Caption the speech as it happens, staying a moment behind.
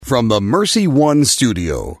from the Mercy One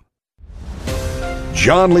studio.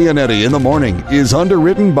 John Leonetti in the Morning is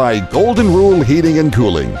underwritten by Golden Rule Heating and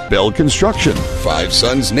Cooling, Bell Construction, Five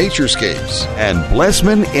Sons Naturescapes, and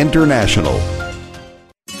Blessman International.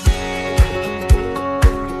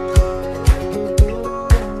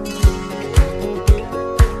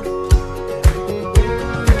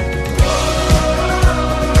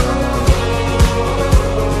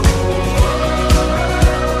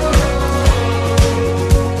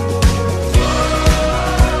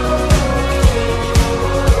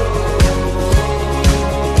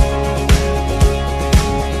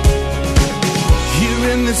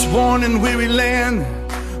 In weary land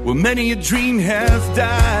where many a dream has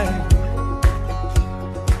died,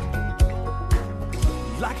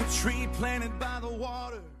 like a tree planted by the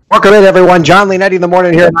water. Welcome in, everyone. John Leonetti in the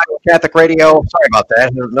Morning here on Iowa Catholic Radio. Sorry about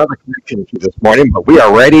that. There's another connection issue this morning, but we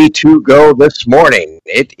are ready to go this morning.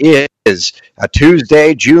 It is a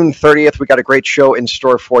Tuesday, June 30th. We got a great show in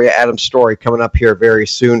store for you. Adam Story coming up here very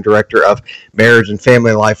soon, Director of Marriage and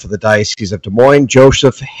Family Life for the Diocese of Des Moines.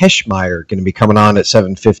 Joseph Heschmeyer going to be coming on at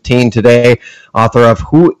 7:15 today, author of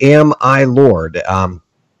Who Am I, Lord?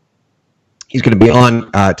 He's going to be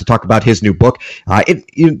on to talk about his new book.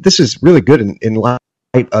 This is really good in light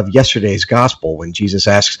of yesterday's gospel when Jesus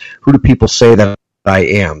asks, who do people say that I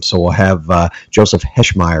am? So we'll have Joseph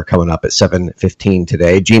Heschmeyer coming up at 7:15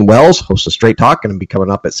 today. Gene Wells, host of Straight Talk, going to be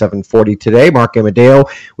coming up at 7:40 today. Mark Amadeo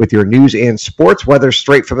with your news and sports weather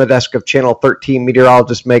straight from the desk of Channel 13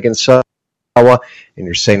 meteorologist Megan Sawa, and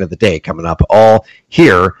your Saint of the Day coming up all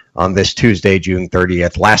here on this Tuesday, June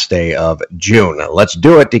 30th, last day of June. Let's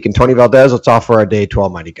do it. Deacon Tony Valdez, let's offer our day to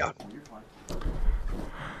Almighty God.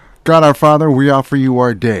 God our Father, we offer you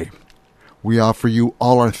our day. We offer you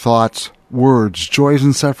all our thoughts, words, joys,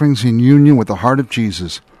 and sufferings in union with the heart of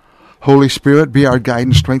Jesus. Holy Spirit, be our guide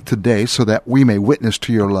and strength today so that we may witness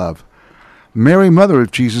to your love. Mary, Mother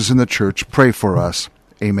of Jesus in the Church, pray for us.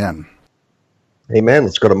 Amen. Amen.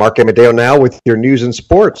 Let's go to Mark Amadeo now with your news and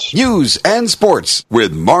sports. News and sports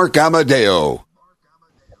with Mark Amadeo.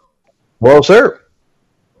 Well, sir.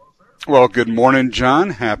 Well, good morning, John.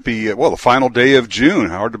 Happy, the final day of June.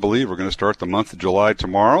 Hard to believe we're going to start the month of July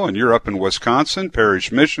tomorrow, and you're up in Wisconsin,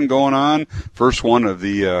 parish mission going on, first one of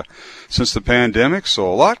the since the pandemic,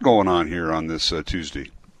 so a lot going on here on this Tuesday.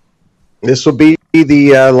 This will be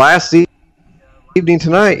the last evening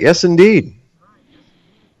tonight. Yes, indeed.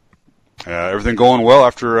 Everything going well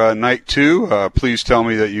after night two. Please tell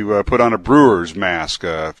me that you put on a Brewers mask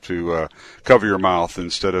to cover your mouth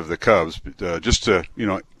instead of the Cubs, just to,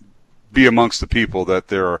 be amongst the people that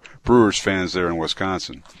there are Brewers fans there in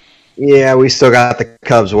Wisconsin. Yeah, we still got the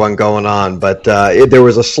Cubs one going on, but there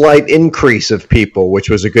was a slight increase of people, which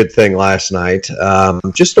was a good thing last night.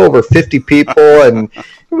 Just over 50 people, and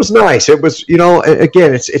it was nice. It was,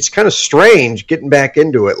 again, it's kind of strange getting back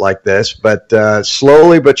into it like this, but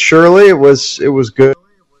slowly but surely it was good.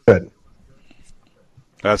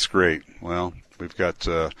 That's great. Well, we've got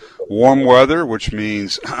warm weather, which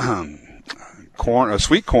means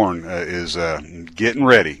sweet corn is getting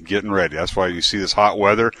ready. That's why you see this hot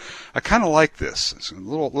weather. I kind of like this. It's a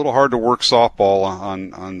little hard to work softball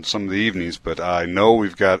on some of the evenings, but I know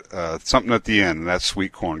we've got something at the end, and that's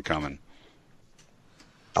sweet corn coming.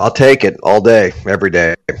 I'll take it all day, every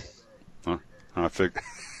day.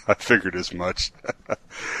 I figured as much.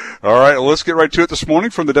 All right, well, let's get right to it this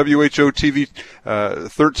morning from the WHO TV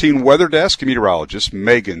 13 Weather Desk. Meteorologist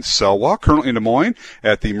Megan Selwa, currently in Des Moines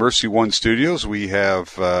at the Mercy One Studios. We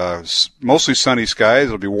have mostly sunny skies.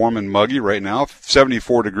 It'll be warm and muggy right now.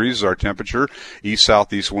 74 degrees is our temperature.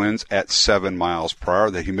 East-southeast winds at 7 miles per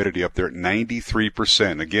hour. The humidity up there at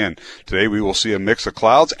 93%. Again, today we will see a mix of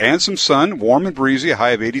clouds and some sun, warm and breezy, a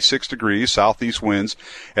high of 86 degrees. Southeast winds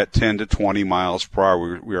at 10 to 20 miles per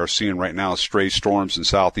hour. We are seeing right now stray storms in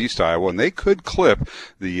southeast Iowa, and they could clip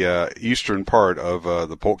the eastern part of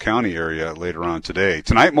the Polk County area later on today.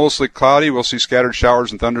 Tonight, mostly cloudy. We'll see scattered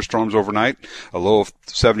showers and thunderstorms overnight, a low of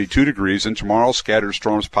 72 degrees. And tomorrow, scattered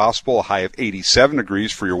storms possible, a high of 87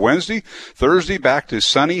 degrees for your Wednesday. Thursday, back to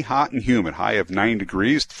sunny, hot, and humid, high of 9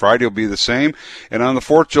 degrees. Friday will be the same. And on the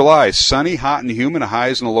 4th of July, sunny, hot, and humid,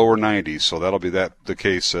 highs in the lower 90s. So that'll be the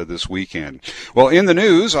case this weekend. Well, in the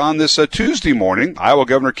news, on this Tuesday morning, Iowa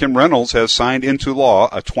Governor Kim Reynolds has signed into law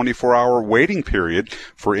a 24-hour waiting period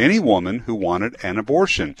for any woman who wanted an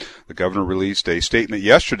abortion. The governor released a statement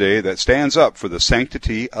yesterday that stands up for the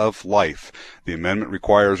sanctity of life. The amendment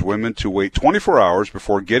requires women to wait 24 hours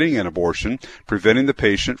before getting an abortion, preventing the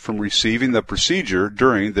patient from receiving the procedure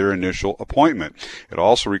during their initial appointment. It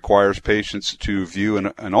also requires patients to view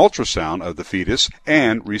an ultrasound of the fetus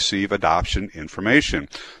and receive adoption information.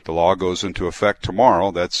 The law goes into effect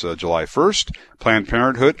tomorrow. That's July 1st. Planned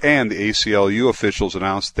Parenthood and the ACLU officials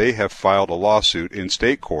announced they have filed a lawsuit in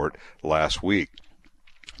state court last week.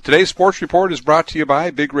 Today's sports report is brought to you by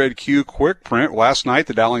Big Red Q Quick Print. Last night,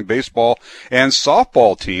 the Dowling baseball and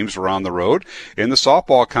softball teams were on the road. In the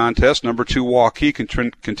softball contest, number 2 Waukee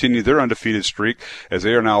continue their undefeated streak as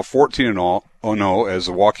they are now 14-0. As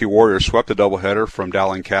the Waukee Warriors swept a doubleheader from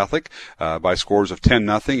Dowling Catholic by scores of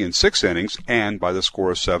 10-0 in 6 innings and by the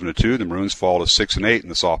score of 7-2. The Maroons fall to 6-8 in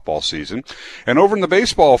the softball season. And over in the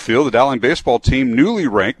baseball field, the Dowling baseball team newly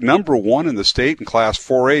ranked number 1 in the state in Class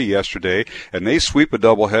 4A yesterday, and they sweep a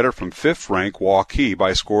doubleheader from 5th-ranked Waukee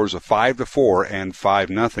by scores of 5-4 and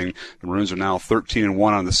 5-0. The Maroons are now 13-1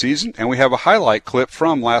 on the season, and we have a highlight clip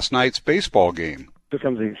from last night's baseball game. Here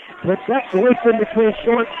comes the pitch. That's the in between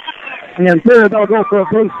short and third. They'll go for a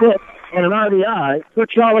base hit and an RBI for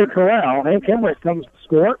Charlie Corral. Hank Hemrick comes to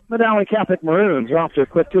score. The Dowling Catholic Maroons are off to a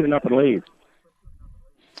quick 2-0 lead.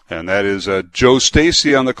 And that is Joe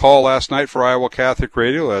Stacy on the call last night for Iowa Catholic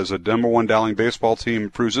Radio as a number 1 Dowling baseball team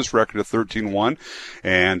improves its record to 13-1.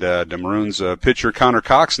 And the Maroons pitcher Connor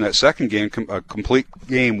Cox in that second game, a complete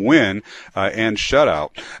game win and shutout.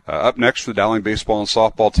 Up next for the Dowling baseball and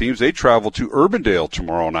softball teams, they travel to Urbandale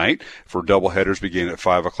tomorrow night for doubleheaders beginning at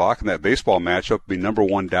 5 o'clock. And that baseball matchup will be number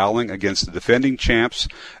 1 Dowling against the defending champs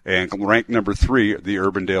and ranked number 3, the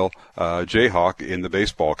Urbandale Jayhawk in the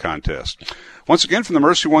baseball contest. Once again, from the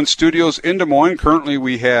Mercy One Studios in Des Moines, currently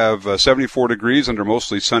we have 74 degrees under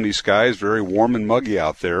mostly sunny skies, very warm and muggy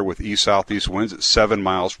out there with east-southeast winds at 7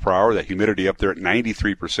 miles per hour. That humidity up there at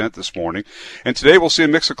 93% this morning. And today we'll see a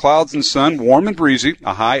mix of clouds and sun, warm and breezy,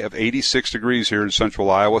 a high of 86 degrees here in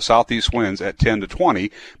central Iowa, southeast winds at 10 to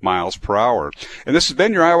 20 miles per hour. And this has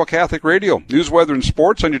been your Iowa Catholic Radio. News, weather, and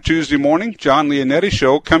sports on your Tuesday morning. John Leonetti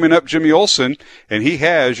Show. Coming up, Jimmy Olson, and he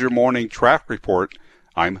has your morning traffic report.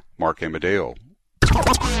 I'm Mark Amadeo.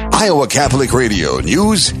 Iowa Catholic Radio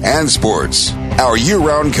News and Sports. Our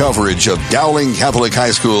year-round coverage of Dowling Catholic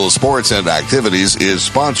High School sports and activities is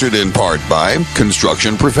sponsored in part by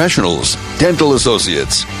Construction Professionals, Dental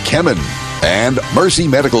Associates, Kemen, and Mercy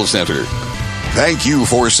Medical Center. Thank you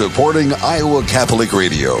for supporting Iowa Catholic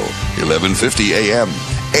Radio, 1150 AM,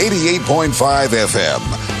 88.5 FM,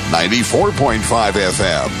 94.5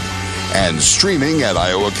 FM, and streaming at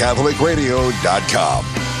iowacatholicradio.com.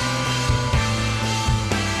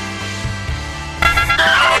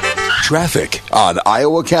 Traffic on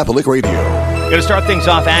Iowa Catholic Radio. Going to start things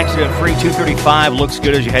off accident-free. 235 looks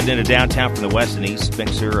good as you head into downtown from the west and east.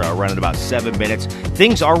 Spencer running about 7 minutes.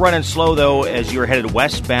 Things are running slow, though, as you're headed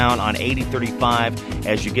westbound on 8035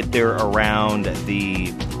 as you get there around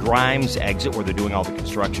the Grimes exit where they're doing all the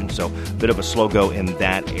construction. So a bit of a slow go in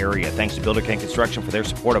that area. Thanks to Builder Ken Construction for their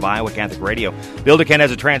support of Iowa Catholic Radio. Builder Ken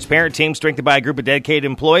has a transparent team strengthened by a group of dedicated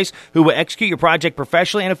employees who will execute your project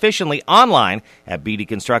professionally and efficiently online at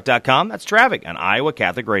bdconstruct.com. That's traffic on Iowa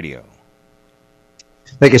Catholic Radio.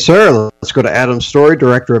 Thank you, sir. Let's go to Adam Story,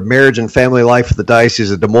 Director of Marriage and Family Life for the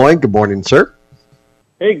Diocese of Des Moines. Good morning, sir.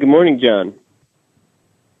 Hey, good morning, John.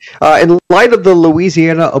 In light of the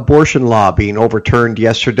Louisiana abortion law being overturned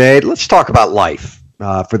yesterday, let's talk about life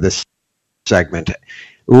for this segment.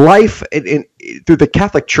 Life through the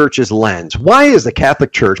Catholic Church's lens. Why is the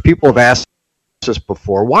Catholic Church, people have asked us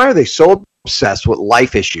before, why are they so obsessed with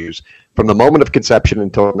life issues from the moment of conception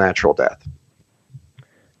until natural death?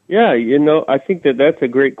 Yeah, I think that's a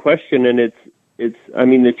great question, and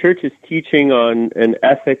the Church's teaching on an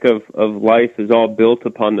ethic of life is all built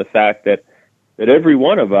upon the fact that every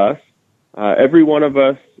one of us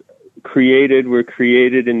we're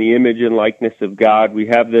created in the image and likeness of God. We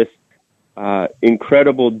have this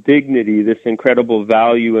incredible dignity, this incredible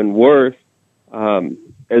value and worth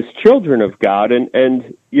as children of God,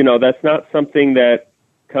 and that's not something that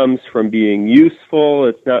comes from being useful.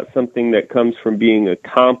 It's not something that comes from being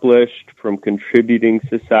accomplished, from contributing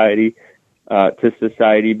to society, but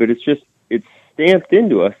it's stamped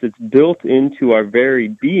into us. It's built into our very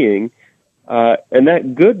being, and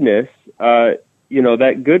that goodness,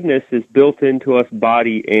 that goodness is built into us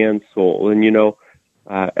body and soul. And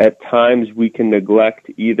at times we can neglect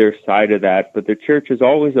either side of that, but the Church has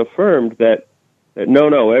always affirmed that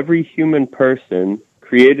no, every human person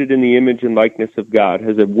created in the image and likeness of God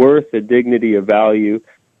has a worth, a dignity, a value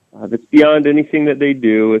that's beyond anything that they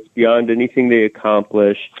do. It's beyond anything they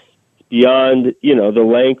accomplish. It's beyond, the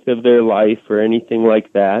length of their life or anything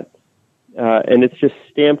like that. and it's just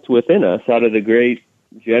stamped within us out of the great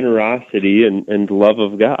generosity and love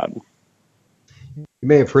of God. You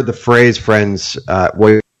may have heard the phrase, friends,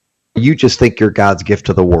 well, you just think you're God's gift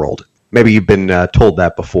to the world. Maybe you've been told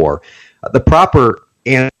that before. The proper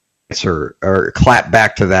answer or clap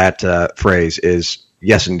back to that phrase is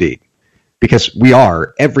yes, indeed. Because we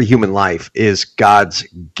are, every human life is God's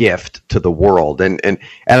gift to the world. And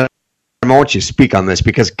I want you to speak on this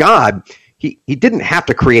because God, he didn't have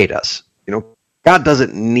to create us. You know, God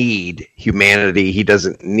doesn't need humanity. He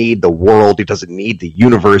doesn't need the world. He doesn't need the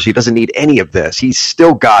universe. He doesn't need any of this. He's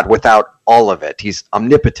still God without all of it. He's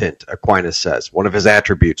omnipotent, Aquinas says, one of his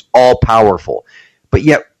attributes, all-powerful. But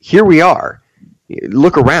yet, here we are.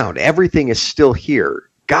 Look around. Everything is still here.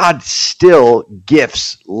 God still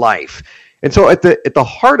gifts life. And so at the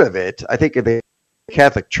heart of it, I think in the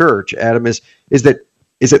Catholic Church, Adam, is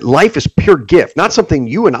that life is pure gift, not something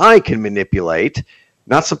you and I can manipulate,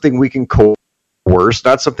 not something we can coerce,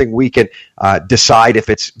 not something we can decide if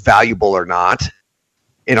it's valuable or not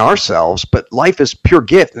in ourselves, but life is pure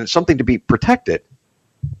gift, and it's something to be protected.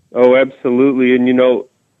 Oh, absolutely. And, you know,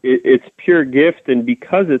 it's pure gift, and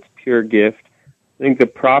because it's pure gift, I think the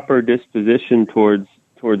proper disposition towards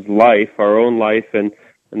life, our own life, and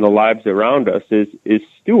the lives around us is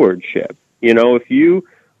stewardship. You know, if you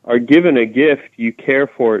are given a gift, you care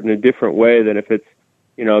for it in a different way than if it's,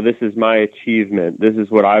 you know, this is my achievement, this is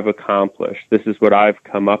what I've accomplished, this is what I've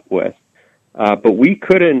come up with. But we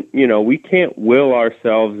can't will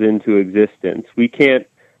ourselves into existence. We can't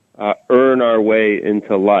earn our way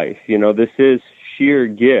into life. You know, this is sheer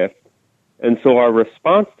gift. And so our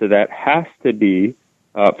response to that has to be,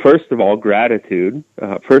 first of all, gratitude,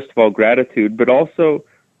 but also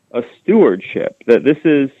a stewardship, that this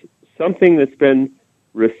is something that's been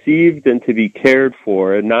received and to be cared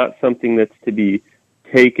for, and not something that's to be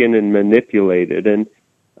taken and manipulated. And,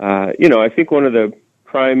 I think one of the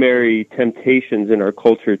primary temptations in our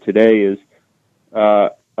culture today is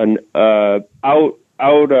an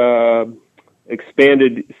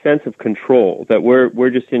expanded sense of control, that we're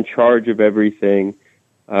just in charge of everything,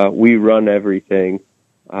 we run everything.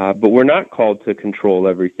 But we're not called to control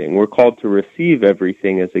everything. We're called to receive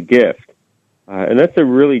everything as a gift. And that's a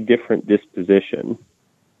really different disposition.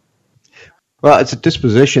 Well, it's a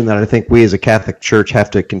disposition that I think we as a Catholic Church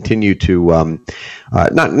have to continue to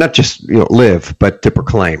not just live, but to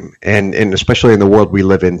proclaim, and especially in the world we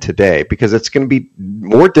live in today, because it's going to be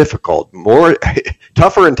more difficult, more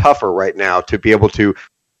tougher and tougher right now to be able to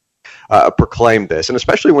proclaim this, and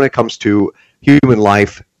especially when it comes to human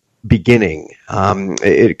life beginning.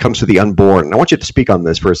 It comes to the unborn. And I want you to speak on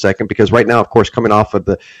this for a second, because right now, of course, coming off of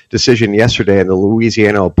the decision yesterday in the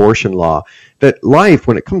Louisiana abortion law, that life,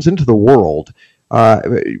 when it comes into the world,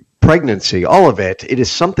 pregnancy, all of it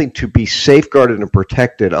is something to be safeguarded and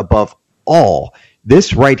protected above all.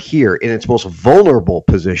 This right here, in its most vulnerable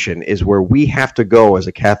position, is where we have to go as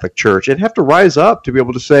a Catholic Church and have to rise up to be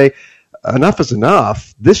able to say, enough is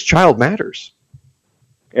enough. This child matters.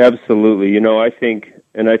 Absolutely. I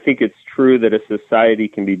think it's true that a society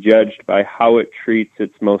can be judged by how it treats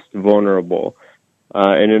its most vulnerable.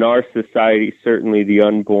 And in our society, certainly the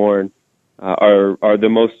unborn are the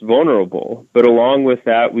most vulnerable. But along with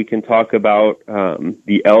that, we can talk about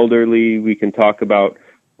the elderly. We can talk about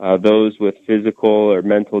those with physical or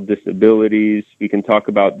mental disabilities. We can talk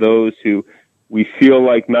about those who we feel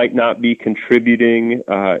like might not be contributing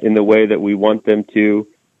in the way that we want them to.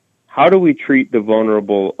 How do we treat the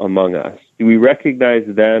vulnerable among us? Do we recognize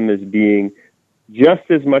them as being just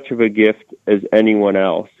as much of a gift as anyone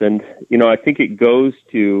else? And, I think it goes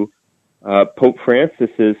to Pope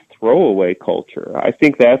Francis's throwaway culture. I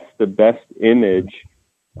think that's the best image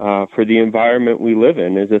for the environment we live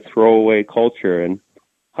in, is a throwaway culture. And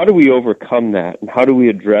how do we overcome that? And how do we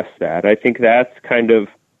address that? I think that's kind of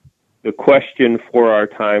the question for our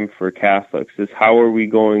time for Catholics, is how are we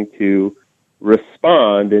going to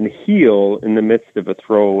respond and heal in the midst of a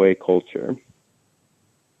throwaway culture?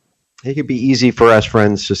 It can be easy for us,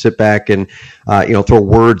 friends, to sit back and throw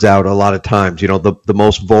words out a lot of times. The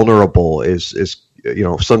most vulnerable is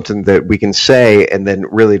something that we can say and then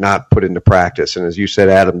really not put into practice. And as you said,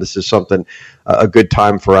 Adam, this is something, a good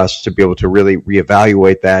time for us to be able to really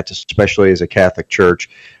reevaluate that, especially as a Catholic Church,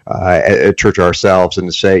 a church ourselves, and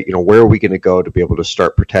to say, where are we going to go to be able to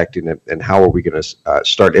start protecting it, and how are we going to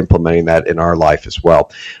start implementing that in our life as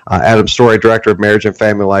well. Adam Story, Director of Marriage and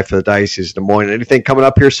Family Life for the Diocese of Des Moines. Anything coming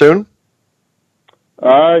up here soon?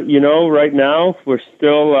 Right now we're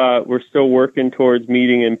still working towards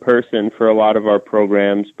meeting in person for a lot of our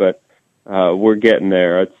programs, but we're getting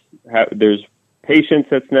there. There's patience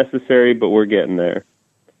that's necessary, but we're getting there.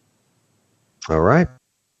 All right.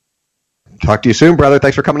 Talk to you soon, brother.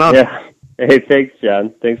 Thanks for coming on. Yeah. Hey, thanks,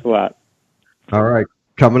 John. Thanks a lot. All right.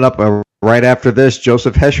 Coming up right after this,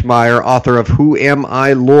 Joseph Heschmeyer, author of Who Am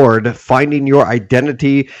I, Lord? Finding Your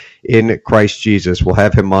Identity in Christ Jesus. We'll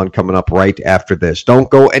have him on coming up right after this.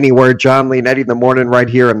 Don't go anywhere. John Leonetti in the morning right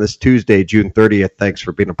here on this Tuesday, June 30th. Thanks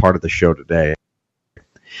for being a part of the show today.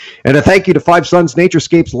 And a thank you to Five Sons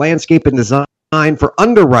Naturescapes Landscape and Design for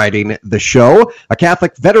underwriting the show. A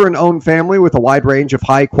Catholic veteran-owned family with a wide range of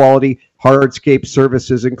high-quality hardscape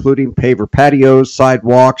services, including paver patios,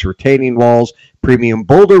 sidewalks, retaining walls, premium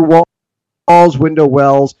boulder walls, window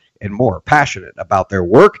wells, and more. Passionate about their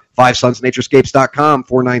work. FiveSonsNaturescapes.com,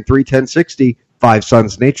 493-1060,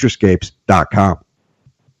 FiveSonsNaturescapes.com.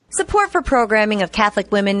 Support for programming of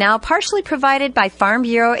Catholic Women Now partially provided by Farm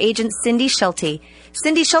Bureau agent Cindy Schulte.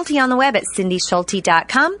 Cindy Schulte on the web at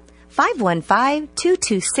cindyschulte.com,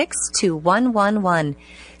 515-226-2111.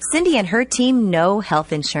 Cindy and her team know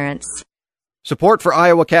health insurance. Support for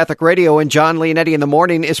Iowa Catholic Radio and John Leonetti in the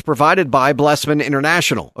morning is provided by Blessman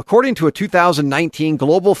International. According to a 2019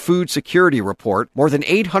 Global Food Security Report, more than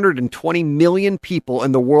 820 million people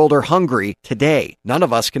in the world are hungry today. None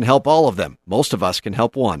of us can help all of them. Most of us can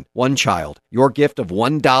help one child. Your gift of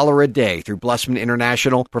 $1 a day through Blessman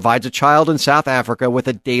International provides a child in South Africa with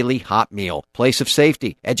a daily hot meal, place of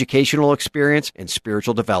safety, educational experience, and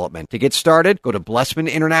spiritual development. To get started, go to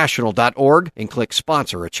blessmaninternational.org and click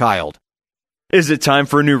Sponsor a Child. Is it time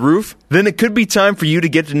for a new roof? Then it could be time for you to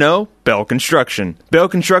get to know Bell Construction. Bell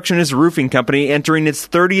Construction is a roofing company entering its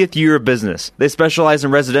 30th year of business. They specialize in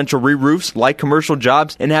residential re-roofs, like commercial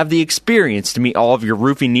jobs, and have the experience to meet all of your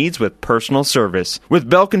roofing needs with personal service. With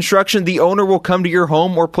Bell Construction, the owner will come to your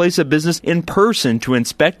home or place of business in person to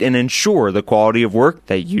inspect and ensure the quality of work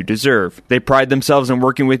that you deserve. They pride themselves in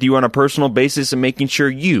working with you on a personal basis and making sure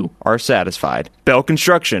you are satisfied. Bell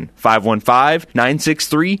Construction,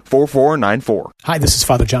 515-963-4494. Hi, this is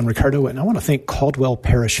Father John Ricardo, and I want to thank Caldwell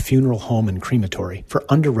Parish Funeral Home and Crematory for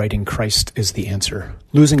underwriting Christ is the Answer.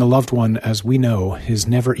 Losing a loved one, as we know, is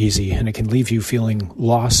never easy, and it can leave you feeling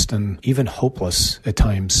lost and even hopeless at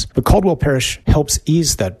times. But Caldwell Parish helps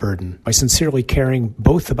ease that burden by sincerely caring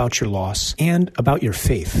both about your loss and about your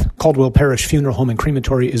faith. Caldwell Parish Funeral Home and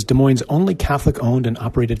Crematory is Des Moines' only Catholic-owned and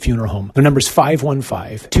operated funeral home. Their number is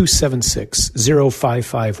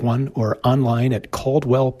 515-276-0551 or online at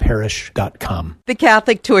caldwellparish.com. The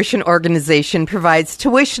Catholic Tuition Organization provides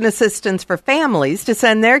tuition assistance for families to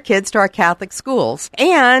send their kids to our Catholic schools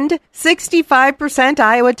and 65%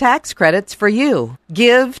 Iowa tax credits for you.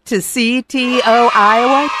 Give to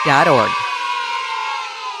ctoiowa.org.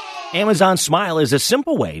 Amazon Smile is a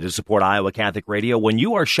simple way to support Iowa Catholic Radio. When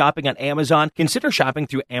you are shopping on Amazon, consider shopping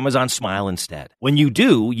through Amazon Smile instead. When you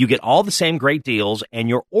do, you get all the same great deals, and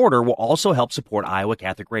your order will also help support Iowa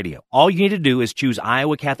Catholic Radio. All you need to do is choose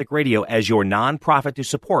Iowa Catholic Radio as your nonprofit to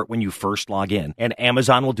support when you first log in, and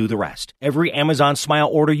Amazon will do the rest. Every Amazon Smile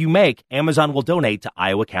order you make, Amazon will donate to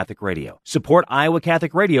Iowa Catholic Radio. Support Iowa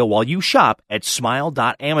Catholic Radio while you shop at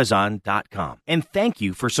smile.amazon.com. And thank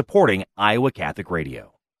you for supporting Iowa Catholic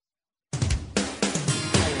Radio.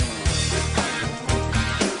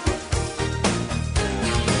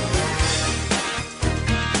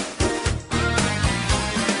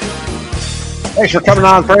 Thanks for coming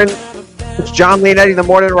on, friend. It's John Leonetti in the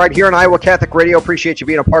morning right here on Iowa Catholic Radio. Appreciate you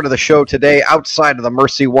being a part of the show today outside of the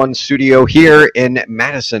Mercy One studio here in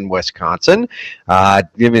Madison, Wisconsin.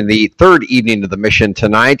 Giving the third evening of the mission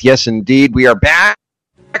tonight. Yes, indeed, we are back,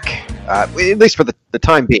 at least for the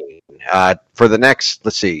time being. For the next,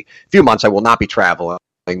 few months, I will not be traveling.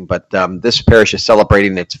 But this parish is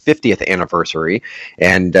celebrating its 50th anniversary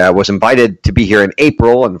and was invited to be here in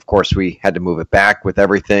April. And, of course, we had to move it back with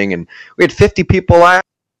everything. And we had 50 people last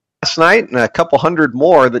night and a couple hundred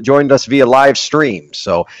more that joined us via live stream.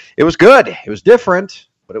 So it was good. It was different,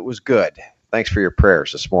 but it was good. Thanks for your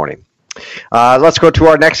prayers this morning. Let's go to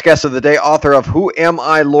our next guest of the day, author of Who Am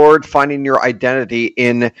I, Lord? Finding Your Identity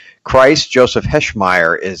in Christ. Joseph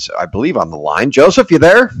Heschmeyer is, I believe, on the line. Joseph, you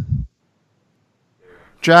there?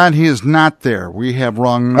 John, he is not there. We have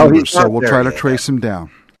wrong numbers, so we'll try to trace him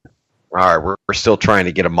down. All right, we're still trying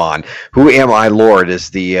to get him on. Who Am I, Lord?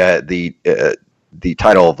 Is the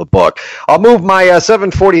title of the book. I'll move my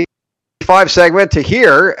 7:45 segment to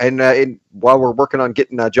here, and while we're working on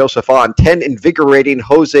getting Joseph on, 10 invigorating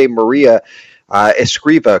Jose Maria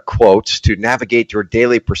Escriva quotes to navigate your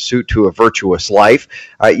daily pursuit to a virtuous life.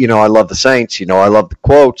 I love the saints. I love the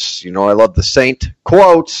quotes. I love the saint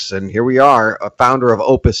quotes. And here we are, a founder of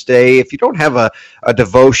Opus Dei. If you don't have a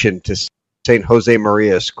devotion to Saint Jose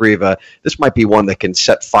Maria Escriva, this might be one that can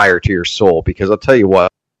set fire to your soul, because I'll tell you what,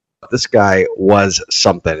 this guy was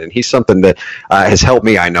something, and he's something that has helped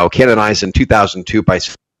me, I know. Canonized in 2002 by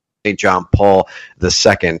St. John Paul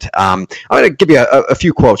II. I'm going to give you a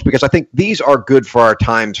few quotes because I think these are good for our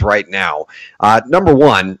times right now. Number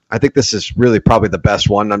one, I think this is really probably the best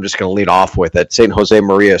one. I'm just going to lead off with it. St. Jose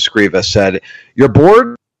Maria Escriva said, "You're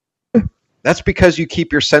bored? That's because you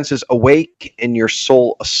keep your senses awake and your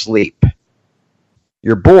soul asleep.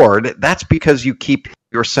 You're bored? That's because you keep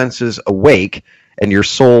your senses awake and your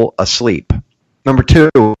soul asleep." Number two,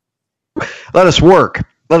 let us work.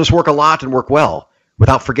 Let us work a lot and work well,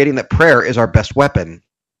 without forgetting that prayer is our best weapon.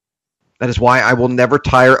 That is why I will never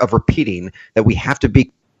tire of repeating that we have to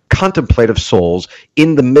be contemplative souls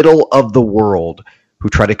in the middle of the world who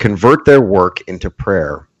try to convert their work into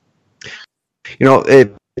prayer. You know,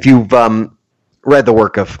 if you've read the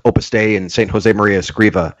work of Opus Dei and St. Jose Maria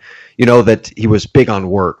Escriva, you know that he was big on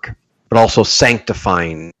work, but also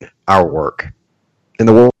sanctifying our work and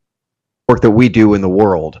the work that we do in the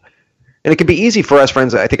world. And it can be easy for us,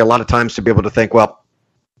 friends, I think a lot of times to be able to think, well,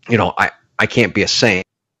 you know, I can't be a saint.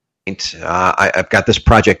 I've got this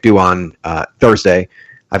project due on Thursday.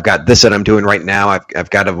 I've got this that I'm doing right now. I've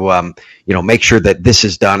got to, make sure that this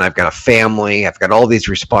is done. I've got a family. I've got all these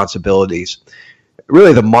responsibilities.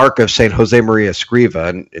 Really, the mark of St. Jose Maria Escriva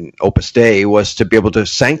and Opus Dei was to be able to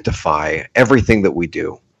sanctify everything that we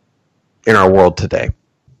do in our world today.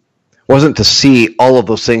 It wasn't to see all of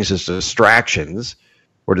those things as distractions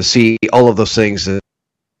or to see all of those things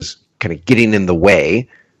as kind of getting in the way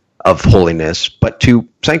of holiness, but to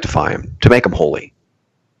sanctify them, to make them holy.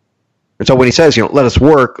 And so when he says, let us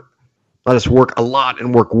work a lot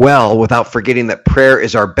and work well without forgetting that prayer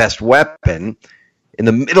is our best weapon, in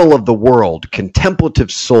the middle of the world,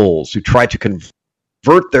 contemplative souls who try to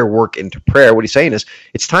convert their work into prayer, what he's saying is,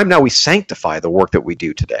 it's time now we sanctify the work that we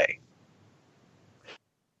do today.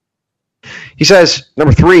 He says,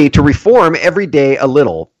 number 3, to reform every day a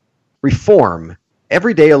little. Reform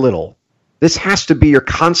every day a little. This has to be your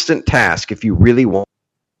constant task if you really want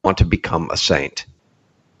to become a saint.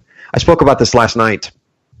 I spoke about this last night.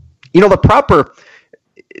 You know, the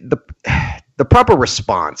proper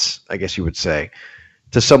response, I guess you would say,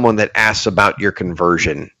 to someone that asks about your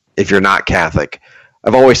conversion, if you're not Catholic,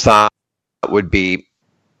 I've always thought would be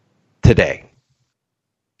today.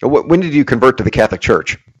 When did you convert to the Catholic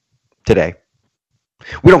Church? Today.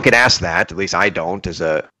 We don't get asked that, at least I don't, as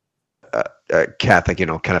a Catholic,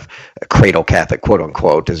 kind of a cradle Catholic, quote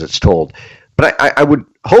unquote, as it's told. But I would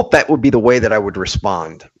hope that would be the way that I would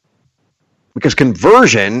respond. Because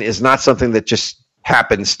conversion is not something that just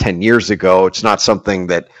happens 10 years ago. It's not something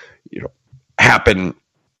that, happened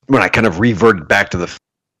when I kind of reverted back to the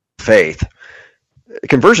faith.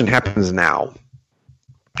 Conversion happens now.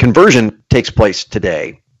 Conversion takes place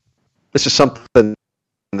today. This is something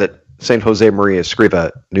that St. Jose Maria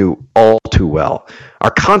Escriva knew all too well.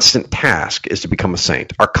 Our constant task is to become a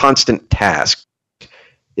saint. Our constant task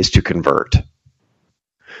is to convert.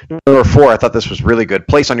 Number 4, I thought this was really good.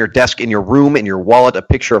 Place on your desk, in your room, in your wallet, a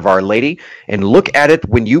picture of Our Lady, and look at it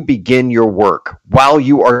when you begin your work, while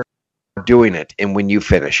you are doing it, and when you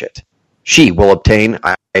finish it. She will obtain,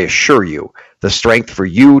 I assure you, the strength for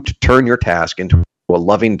you to turn your task into a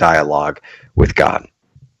loving dialogue with God.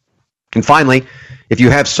 And finally, if you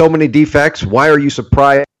have so many defects, why are you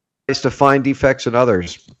surprised to find defects in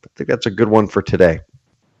others? I think that's a good one for today.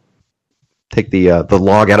 Take the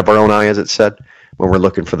log out of our own eye, as it said, when we're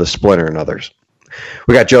looking for the splinter in others.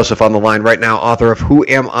 We got Joseph on the line right now, author of Who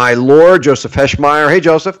Am I, Lord? Joseph Heschmeyer. Hey,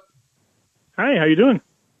 Joseph. Hi, how you doing?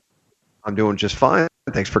 I'm doing just fine.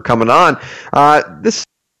 Thanks for coming on. This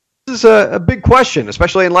is a big question,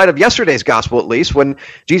 especially in light of yesterday's gospel, at least, when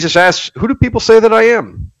Jesus asks, who do people say that I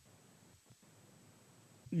am?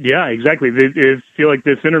 Yeah, exactly. I feel like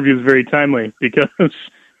this interview is very timely because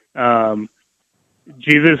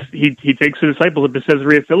Jesus, he takes the disciples up to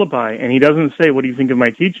Caesarea Philippi, and he doesn't say, what do you think of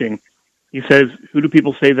my teaching? He says, who do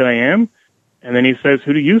people say that I am? And then he says,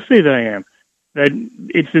 who do you say that I am? That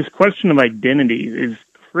it's this question of identity is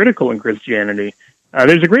critical in Christianity.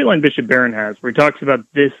 There's a great line Bishop Barron has where he talks about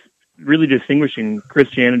this really distinguishing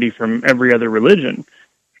Christianity from every other religion.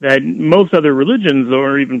 That most other religions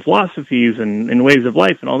or even philosophies and ways of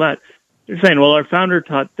life and all that, they're saying, well, our founder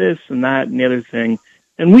taught this and that and the other thing.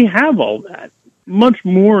 And we have all that. Much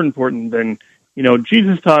more important than,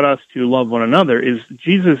 Jesus taught us to love one another is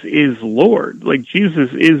Jesus is Lord. Like,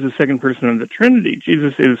 Jesus is the second person of the Trinity.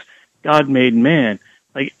 Jesus is God made man.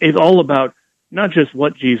 Like, it's all about not just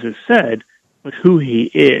what Jesus said, but who he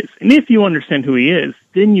is. And if you understand who he is,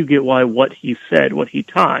 then you get why what he said, what he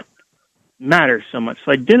taught, matters so much.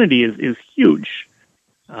 So identity is huge.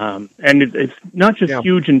 And it's not just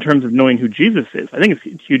huge in terms of knowing who Jesus is. I think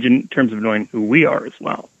it's huge in terms of knowing who we are as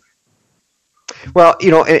well. Well,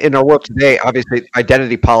 in our world today, obviously,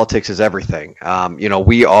 identity politics is everything.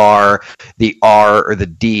 We are the R or the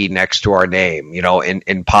D next to our name,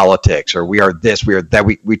 in politics, or we are this, we are that.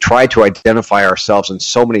 We try to identify ourselves in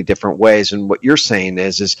so many different ways. And what you're saying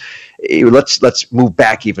is let's move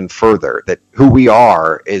back even further, that who we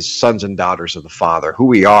are is sons and daughters of the Father, who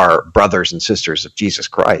we are brothers and sisters of Jesus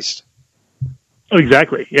Christ. Oh,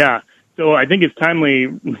 exactly. Yeah. So I think it's timely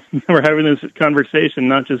we're having this conversation,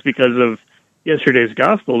 not just because of yesterday's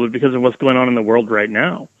gospel, but because of what's going on in the world right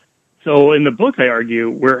now. So in the book, I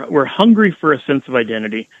argue we're hungry for a sense of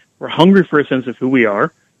identity. We're hungry for a sense of who we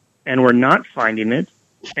are, and we're not finding it.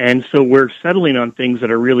 And so we're settling on things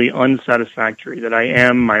that are really unsatisfactory, that I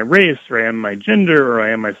am my race, or I am my gender, or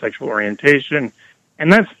I am my sexual orientation.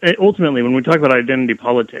 And that's ultimately, when we talk about identity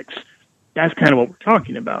politics, that's kind of what we're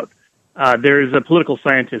talking about. There's a political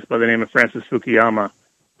scientist by the name of Francis Fukuyama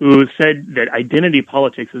who said that identity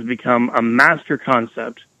politics has become a master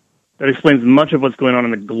concept that explains much of what's going on in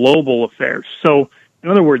the global affairs. So, in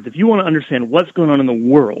other words, if you want to understand what's going on in the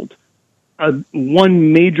world,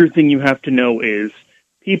 one major thing you have to know is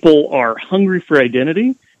people are hungry for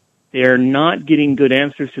identity. They're not getting good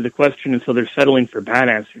answers to the question, and so they're settling for bad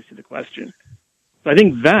answers to the question. So I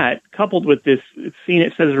think that, coupled with this scene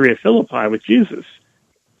at Caesarea Philippi with Jesus,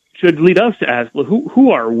 should lead us to ask, well, who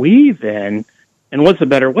are we then? And what's a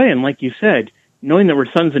better way? And like you said, knowing that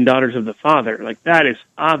we're sons and daughters of the Father, like that is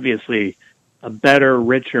obviously a better,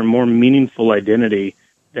 richer, more meaningful identity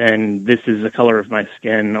than this is the color of my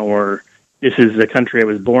skin, or this is the country I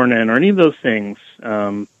was born in, or any of those things,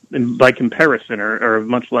 by comparison, are of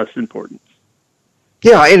much less importance.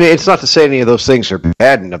 Yeah, and it's not to say any of those things are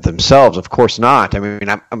bad in of themselves. Of course not. I mean,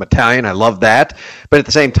 I'm Italian. I love that. But at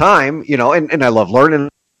the same time, and I love learning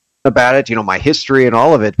about it, my history and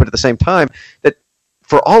all of it. But at the same time, that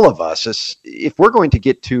for all of us, if we're going to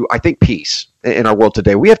get to, I think, peace in our world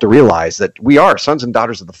today, we have to realize that we are sons and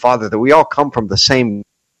daughters of the Father, that we all come from the same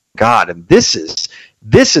God, and this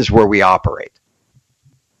is where we operate.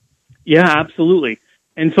 Yeah, absolutely.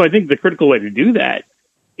 And so I think the critical way to do that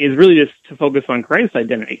is really just to focus on Christ's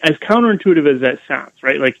identity, as counterintuitive as that sounds,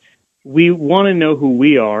 right? Like, we want to know who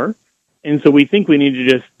we are, and so we think we need to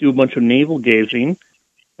just do a bunch of navel gazing,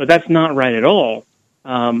 but that's not right at all.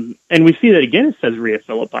 And we see that again in Caesarea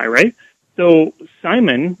Philippi, right? So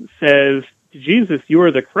Simon says to Jesus, "You are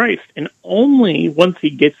the Christ." And only once he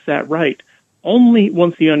gets that right, only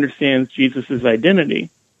once he understands Jesus' identity,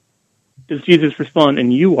 does Jesus respond,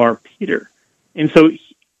 "And you are Peter." And so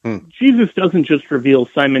Jesus doesn't just reveal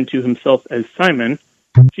Simon to himself as Simon.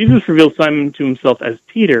 Jesus reveals Simon to himself as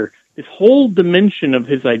Peter, this whole dimension of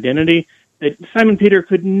his identity that Simon Peter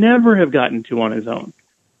could never have gotten to on his own.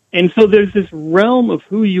 And so there's this realm of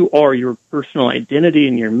who you are, your personal identity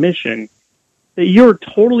and your mission, that you're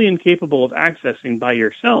totally incapable of accessing by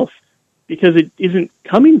yourself, because it isn't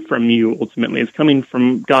coming from you ultimately. It's coming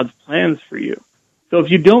from God's plans for you. So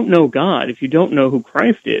if you don't know God, if you don't know who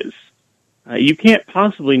Christ is, you can't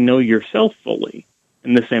possibly know yourself fully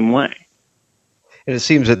in the same way. And it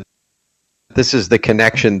seems that this is the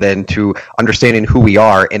connection then to understanding who we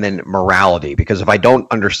are, and then morality. Because if I don't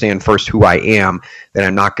understand first who I am, then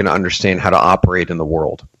I'm not going to understand how to operate in the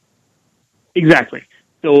world. Exactly.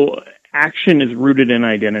 So action is rooted in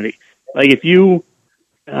identity. Like if you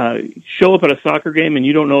show up at a soccer game and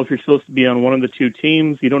you don't know if you're supposed to be on one of the two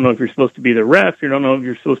teams, you don't know if you're supposed to be the ref, you don't know if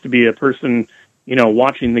you're supposed to be a person,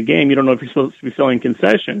 watching the game, you don't know if you're supposed to be selling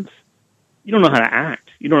concessions, you don't know how to act,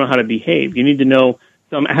 you don't know how to behave. You need to know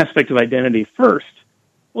some aspect of identity first.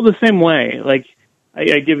 Well, the same way, like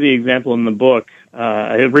I give the example in the book,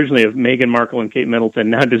 originally of Meghan Markle and Kate Middleton,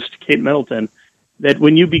 now just Kate Middleton, that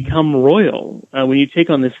when you become royal, when you take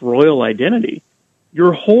on this royal identity,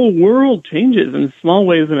 your whole world changes in small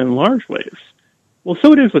ways and in large ways. Well,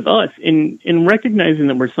 so it is with us. In recognizing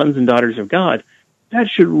that we're sons and daughters of God, that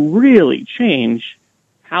should really change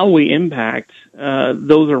how we impact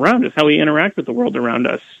those around us, how we interact with the world around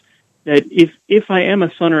us. That if I am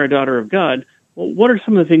a son or a daughter of God, well, what are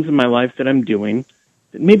some of the things in my life that I'm doing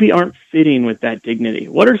that maybe aren't fitting with that dignity?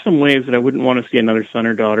 What are some ways that I wouldn't want to see another son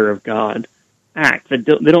or daughter of God act, that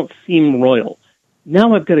they don't seem royal?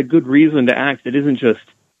 Now I've got a good reason to act that isn't just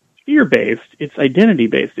fear-based, it's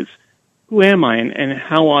identity-based. It's who am I and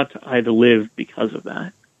how ought I to live because of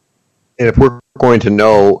that? And if we're going to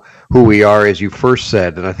know who we are, as you first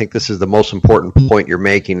said, and I think this is the most important point you're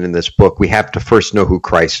making in this book, we have to first know who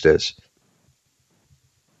Christ is.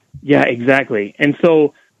 Yeah, exactly. And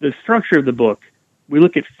so the structure of the book, we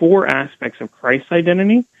look at 4 aspects of Christ's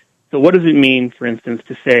identity. So what does it mean, for instance,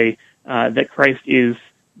 to say that Christ is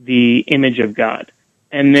the image of God?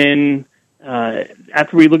 And then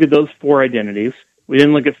after we look at those four identities, we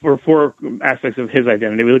then look at four aspects of his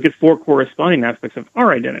identity. We look at four corresponding aspects of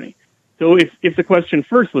our identity. So if the question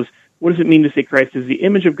first was, what does it mean to say Christ is the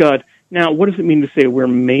image of God? Now, what does it mean to say we're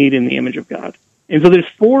made in the image of God? And so there's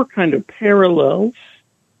four kind of parallels,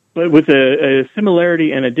 but with a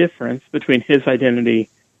similarity and a difference between his identity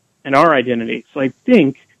and our identity. So I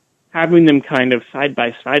think having them kind of side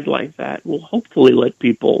by side like that will hopefully let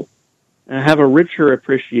people have a richer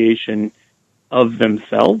appreciation of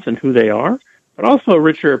themselves and who they are, but also a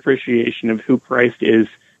richer appreciation of who Christ is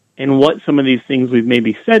and what some of these things we've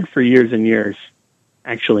maybe said for years and years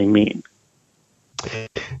actually mean.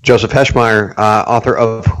 Joseph Heschmeyer, author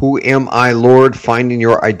of Who Am I, Lord? Finding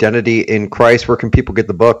Your Identity in Christ. Where can people get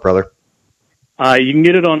the book, brother? You can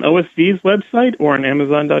get it on OSV's website or on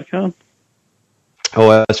Amazon.com.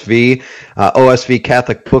 OSV,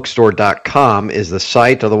 OSVCatholicBookstore.com is the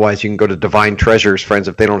site. Otherwise, you can go to Divine Treasures, friends.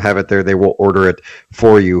 If they don't have it there, they will order it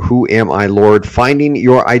for you. Who Am I, Lord? Finding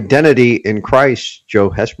Your Identity in Christ. Joe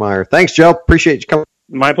Heschmeyer. Thanks, Joe. Appreciate you coming.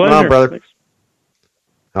 My pleasure. On, brother. Thanks.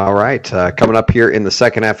 All right. Coming up here in the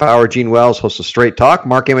second half hour, Gene Wells, host of Straight Talk.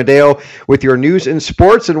 Mark Amadeo with your news and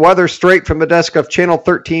sports and weather straight from the desk of Channel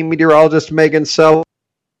 13 meteorologist Megan Selwa.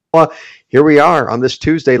 Here we are on this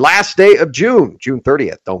Tuesday, last day of June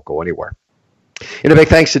 30th. Don't go anywhere. And a big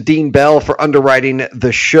thanks to Dean Bell for underwriting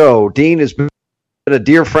the show. Dean has been a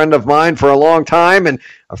dear friend of mine for a long time and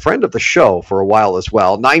a friend of the show for a while as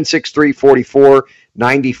well.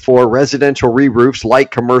 963-4494, residential re-roofs,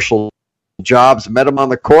 light commercial jobs. Met him on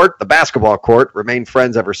the court, the basketball court, remained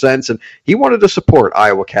friends ever since, and he wanted to support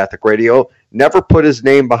Iowa Catholic Radio. Never put his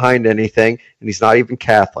name behind anything, and he's not even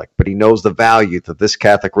Catholic, but he knows the value that this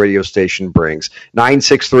Catholic radio station brings.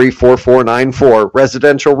 963-4494,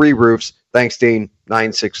 residential re-roofs. Thanks, Dean.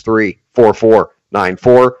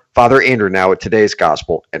 963-4494. Father Andrew now at Today's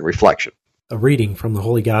Gospel and Reflection. A reading from the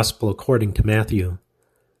Holy Gospel according to Matthew.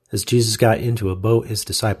 As Jesus got into a boat, his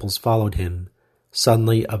disciples followed him.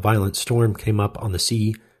 Suddenly a violent storm came up on the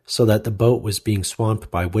sea, so that the boat was being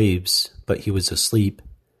swamped by waves, but he was asleep.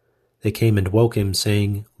 They came and woke him,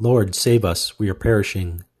 saying, "Lord, save us, we are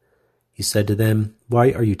perishing." He said to them,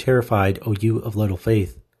 "Why are you terrified, O you of little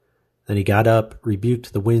faith?" Then he got up,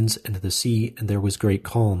 rebuked the winds and the sea, and there was great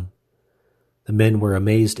calm. The men were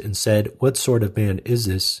amazed and said, "What sort of man is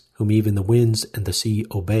this, whom even the winds and the sea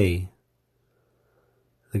obey?"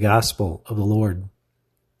 The Gospel of the Lord.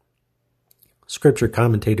 Scripture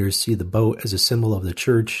commentators see the boat as a symbol of the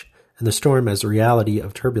church and the storm as a reality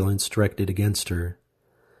of turbulence directed against her.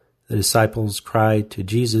 The disciples' cry to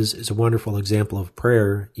Jesus is a wonderful example of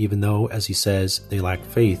prayer, even though, as he says, they lack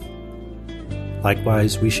faith.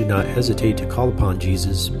 Likewise, we should not hesitate to call upon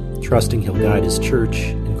Jesus, trusting he'll guide his church,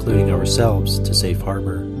 including ourselves, to safe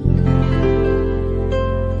harbor.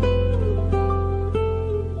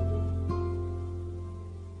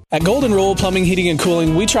 At Golden Rule Plumbing, Heating, and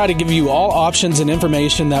Cooling, we try to give you all options and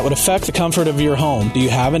information that would affect the comfort of your home. Do you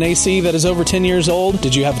have an AC that is over 10 years old?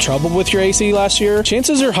 Did you have trouble with your AC last year?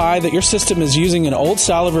 Chances are high that your system is using an old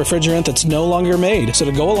style of refrigerant that's no longer made. So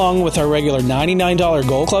to go along with our regular $99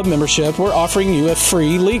 Gold Club membership, we're offering you a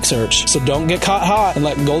free leak search. So don't get caught hot and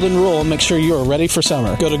let Golden Rule make sure you are ready for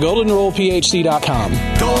summer. Go to goldenrulephc.com.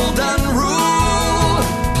 Golden Rule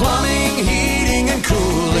Plumbing, Heating, and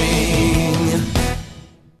Cooling.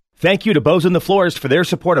 Thank you to Bozen the Florist for their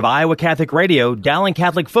support of Iowa Catholic Radio, Dowling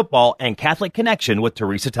Catholic Football, and Catholic Connection with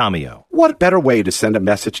Teresa Tomeo. What better way to send a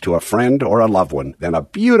message to a friend or a loved one than a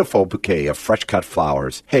beautiful bouquet of fresh-cut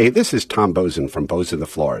flowers? Hey, this is Tom Bozen from Bozen the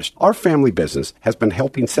Florist. Our family business has been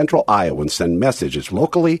helping Central Iowans send messages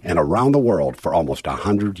locally and around the world for almost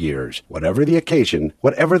 100 years. Whatever the occasion,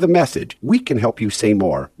 whatever the message, we can help you say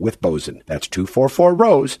more with Bozen. That's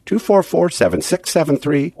 244-ROSE,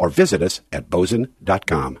 244-7673, or visit us at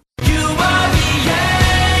bozen.com.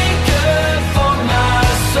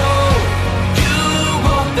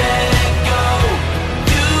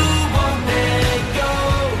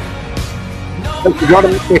 Thanks for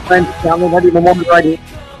joining me, friends. Down in the moment right here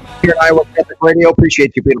at Iowa Catholic Radio.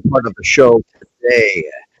 Appreciate you being a part of the show today.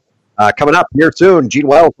 Coming up here soon, Gene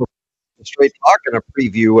Wells will Straight Talk and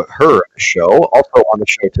preview her show. Also on the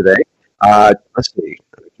show today, let's see,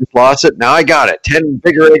 I just lost it. Now I got it. 10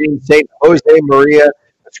 invigorating St. Jose Maria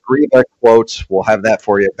Escriva quotes. We'll have that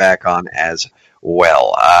for you back on as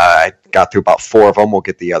well. I got through about 4 of them. We'll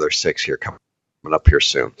get the other 6 here coming up here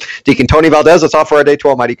soon. Deacon Tony Valdez, let's offer our day to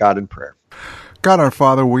Almighty God in prayer. God our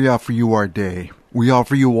Father, we offer you our day. We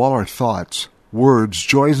offer you all our thoughts, words,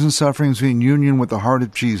 joys, and sufferings in union with the heart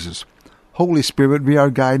of Jesus. Holy Spirit, be our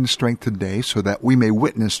guide and strength today so that we may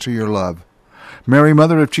witness to your love. Mary,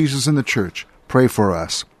 Mother of Jesus in the Church, pray for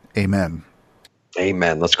us. Amen.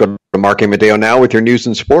 Amen. Let's go to Mark Amadeo now with your news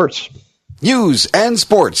and sports. News and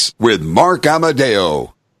sports with Mark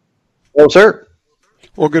Amadeo. Hello, sir.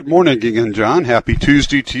 Well, good morning again, John. Happy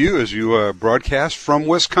Tuesday to you as you broadcast from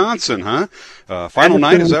Wisconsin, huh? Final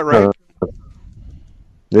night, is that right?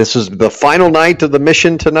 This is the final night of the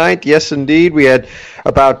mission tonight. Yes, indeed. We had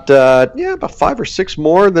about 5 or 6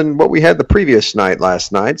 more than what we had the previous night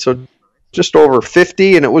last night. So just over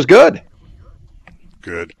 50, and it was good.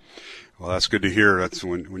 Good. Well, that's good to hear. That's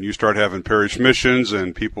when you start having parish missions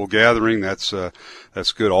and people gathering. That's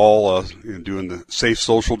good. All doing the safe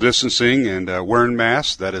social distancing and wearing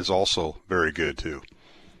masks. That is also very good too.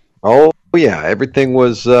 Oh yeah, everything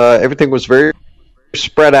was very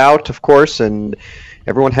spread out, of course, and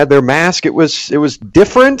everyone had their mask. It was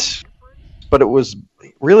different, but it was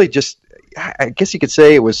really just, I guess you could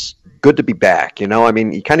say, it was good to be back. I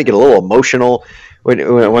mean, you kind of get a little emotional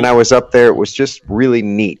when I was up there. It was just really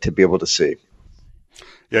neat to be able to see.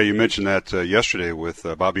 Yeah, you mentioned that yesterday with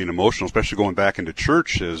about being emotional, especially going back into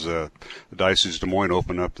church as the Diocese of Des Moines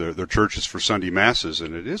opened up their churches for Sunday Masses,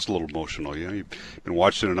 and it is a little emotional. You've been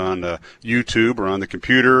watching it on YouTube or on the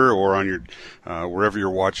computer or on your wherever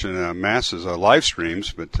you're watching Masses, live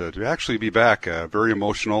streams, but to actually be back, very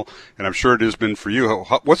emotional, and I'm sure it has been for you.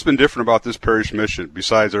 What's been different about this parish mission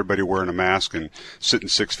besides everybody wearing a mask and sitting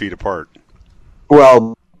 6 feet apart?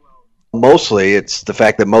 Well, mostly it's the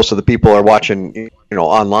fact that most of the people are watching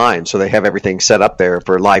online, so they have everything set up there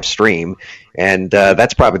for live stream, and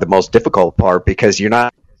that's probably the most difficult part because you're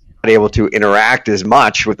not able to interact as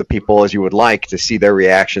much with the people as you would like to see their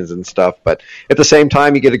reactions and stuff. But at the same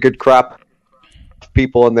time, you get a good crop of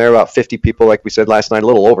people in there, about 50 people like we said last night, a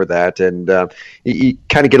little over that, and you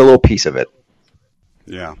kind of get a little piece of it.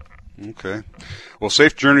 Yeah. Okay. Well,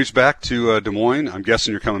 safe journeys back to Des Moines. I'm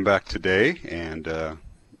guessing you're coming back today, and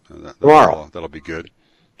tomorrow. That'll be good.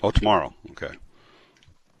 Oh, tomorrow. Okay.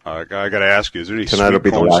 I got to ask you: is there any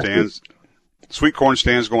sweet corn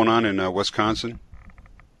stands going on in Wisconsin?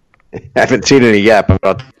 I haven't seen any yet, but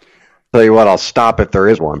I'll tell you what, I'll stop if there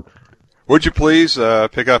is one. Would you please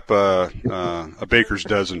pick up a baker's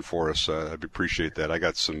dozen for us? I'd appreciate that. I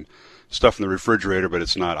got some stuff in the refrigerator, but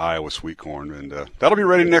it's not Iowa sweet corn, and that'll be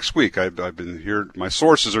ready next week. I've been here. My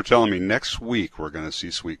sources are telling me next week we're going to see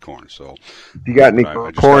sweet corn. So, if you got any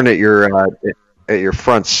corn at your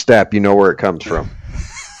front step, you know where it comes from.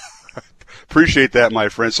 Appreciate that, my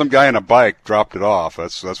friend. Some guy on a bike dropped it off.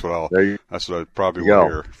 That's what I probably will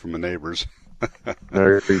hear from the neighbors.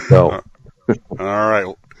 There you go. All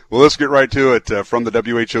right. Well, let's get right to it. From the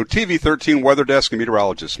WHO TV 13 Weather Desk and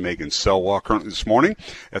meteorologist Megan Selwa. Currently this morning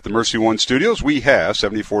at the Mercy One Studios, we have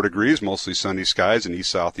 74 degrees, mostly sunny skies, and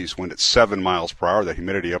east-southeast wind at 7 miles per hour. The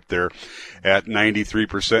humidity up there at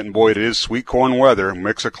 93%. And boy, it is sweet corn weather.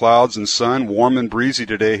 Mix of clouds and sun, warm and breezy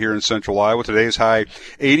today here in central Iowa. Today's high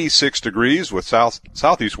 86 degrees with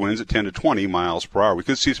southeast winds at 10 to 20 miles per hour. We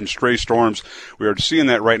could see some stray storms. We are seeing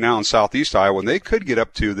that right now in southeast Iowa, and they could get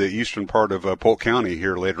up to the eastern part of Polk County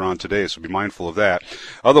here later on today, so be mindful of that.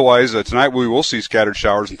 Otherwise, tonight we will see scattered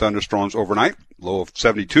showers and thunderstorms overnight, low of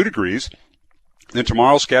 72 degrees. Then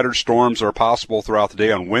tomorrow, scattered storms are possible throughout the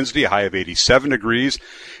day. On Wednesday, a high of 87 degrees.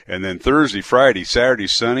 And then Thursday, Friday, Saturday,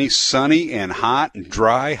 sunny and hot and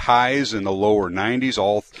dry, highs in the lower 90s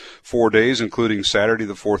all 4 days, including Saturday,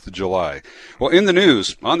 the 4th of July. Well, in the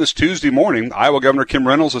news, on this Tuesday morning, Iowa Governor Kim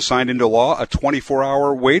Reynolds has signed into law a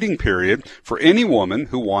 24-hour waiting period for any woman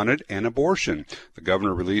who wanted an abortion. The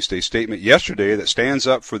governor released a statement yesterday that stands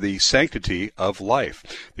up for the sanctity of life.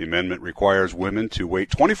 The amendment requires women to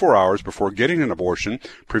wait 24 hours before getting an abortion,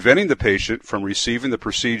 preventing the patient from receiving the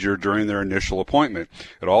procedure during their initial appointment.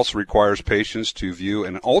 It also requires patients to view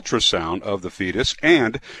an ultrasound of the fetus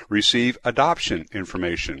and receive adoption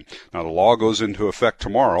information. Now, the law goes into effect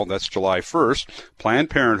tomorrow. That's July 1st. Planned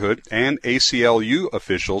Parenthood and ACLU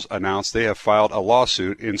officials announced they have filed a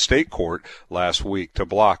lawsuit in state court last week to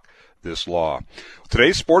block this law.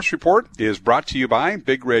 Today's sports report is brought to you by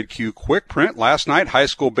Big Red Q Quick Print. Last night, high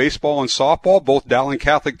school baseball and softball, both Dowling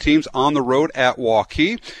Catholic teams on the road at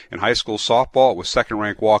Waukee. In high school softball, it was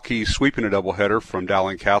second-ranked Waukee sweeping a doubleheader from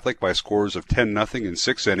Dowling Catholic by scores of 10-0 in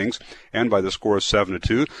 6 innings and by the score of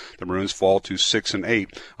 7-2. The Maroons fall to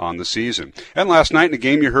 6-8 on the season. And last night in the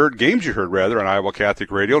games you heard on Iowa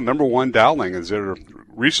Catholic Radio, number 1 Dowling is their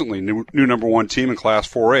recently new number 1 team in Class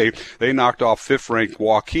 4A. They knocked off 5th-ranked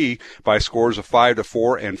Waukee by scores of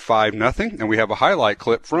 5-4 and 5-0. And we have a highlight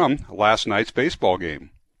clip from last night's baseball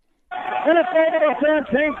game. And a favorite offense,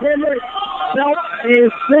 Hank Henry felt a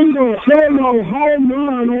single solo home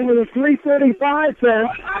run over the 335 fence,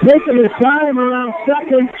 taking his time around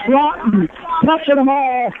second, trotting, touching them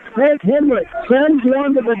all. Hank Henrik sends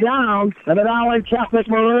one to the down, and the Valley Catholic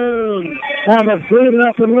Maroons have a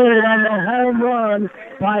 3-0 lead on the home run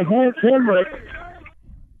by Hank Henrik.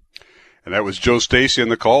 And that was Joe Stacy on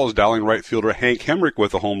the call as Dowling right fielder Hank Hemrick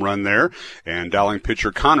with a home run there. And Dowling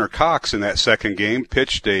pitcher Connor Cox in that second game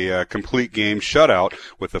pitched a complete game shutout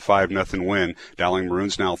with a 5-0 win. Dowling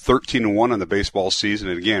Maroons now 13-1 on the baseball season,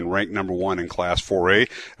 and again ranked number 1 in Class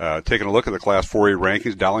 4A. Taking a look at the Class 4A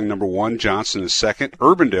rankings, Dowling number 1, Johnson is second.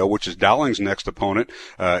 Urbandale, which is Dowling's next opponent,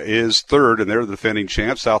 is third, and they're the defending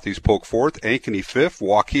champs. Southeast Polk fourth, Ankeny fifth,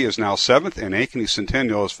 Waukee is now seventh, and Ankeny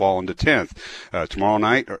Centennial has fallen to 10th. Tomorrow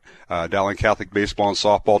night, Dowling Catholic baseball and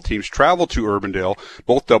softball teams travel to Urbandale.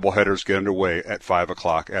 Both doubleheaders get underway at 5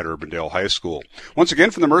 o'clock at Urbandale High School. Once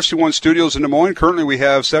again, from the Mercy One studios in Des Moines, currently we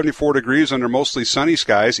have 74 degrees under mostly sunny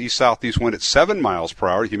skies. East-southeast wind at 7 miles per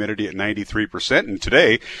hour, humidity at 93%. And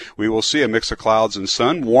today, we will see a mix of clouds and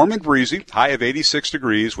sun, warm and breezy, high of 86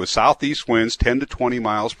 degrees with southeast winds 10 to 20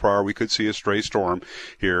 miles per hour. We could see a stray storm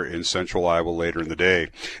here in central Iowa later in the day.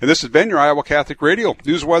 And this has been your Iowa Catholic Radio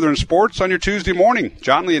News, Weather, and Sports on your Tuesday morning.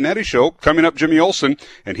 John Leonetti Show. Coming up, Jimmy Olsen,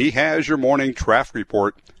 and he has your morning traffic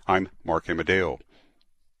report. I'm Mark Amadeo.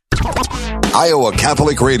 Iowa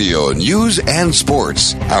Catholic Radio News and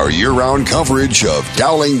Sports. Our year-round coverage of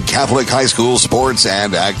Dowling Catholic High School sports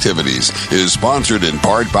and activities is sponsored in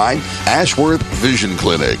part by Ashworth Vision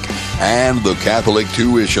Clinic and the Catholic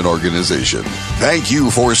Tuition Organization. Thank you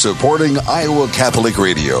for supporting Iowa Catholic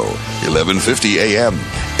Radio, 1150 AM,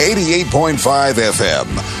 88.5 FM,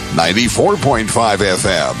 94.5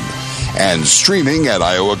 FM. And streaming at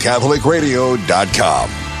iowacatholicradio.com.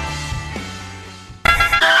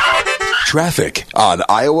 Traffic on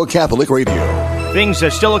Iowa Catholic Radio. Things are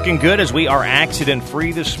still looking good as we are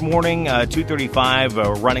accident-free this morning. 235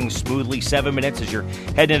 running smoothly, 7 minutes as you're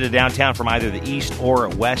heading into downtown from either the east or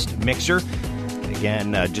west mixer.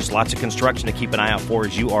 Again, just lots of construction to keep an eye out for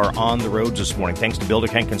as you are on the roads this morning. Thanks to Builder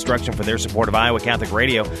Ken Construction for their support of Iowa Catholic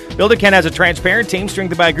Radio. Builder Ken has a transparent team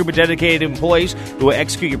strengthened by a group of dedicated employees who will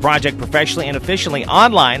execute your project professionally and efficiently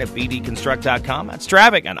online at bdconstruct.com. That's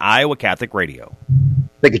traffic on Iowa Catholic Radio.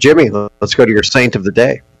 Thank you, Jimmy. Let's go to your saint of the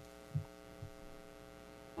day.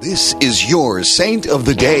 This is your Saint of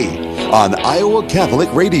the Day on Iowa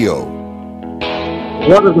Catholic Radio.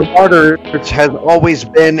 One of the martyrs has always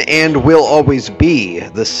been and will always be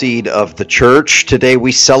the seed of the church. Today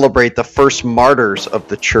we celebrate the first martyrs of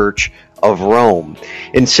the Church of Rome.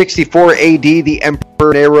 In 64 AD, the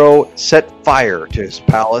Emperor Nero set fire to his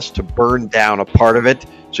palace to burn down a part of it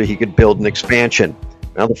so he could build an expansion.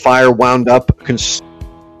 Now the fire wound up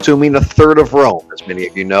consuming a third of Rome, as many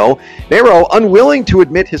of you know. Nero, unwilling to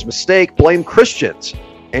admit his mistake, blamed Christians.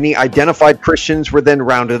 Any identified Christians were then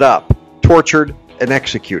rounded up, tortured, and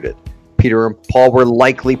executed. Peter and Paul were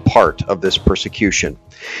likely part of this persecution.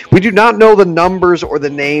 We do not know the numbers or the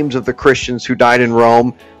names of the Christians who died in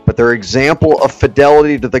Rome, but their example of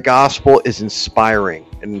fidelity to the gospel is inspiring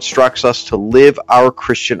and instructs us to live our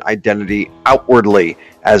Christian identity outwardly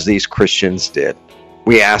as these Christians did.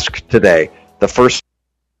 We ask today the first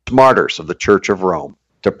martyrs of the Church of Rome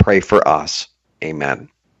to pray for us. Amen.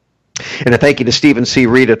 And a thank you to Stephen C.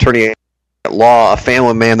 Reed, attorney at law, a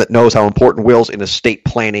family man that knows how important wills in estate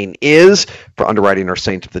planning is, for underwriting our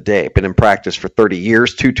saint of the day. Been in practice for 30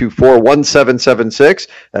 years. 224-1776.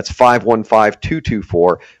 That's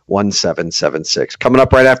 515-224-1776. Coming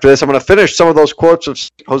up right after this, I'm going to finish some of those quotes of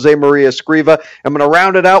Jose Maria Escriva. I'm going to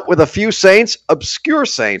round it out with a few saints, obscure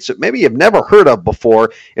saints that maybe you've never heard of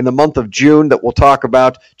before in the month of June that we'll talk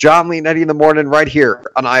about. John Leonetti in the morning right here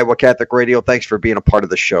on Iowa Catholic Radio. Thanks for being a part of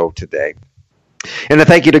the show today. And a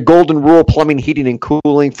thank you to Golden Rule Plumbing, Heating, and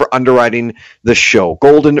Cooling for underwriting the show.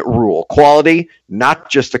 Golden Rule. Quality, not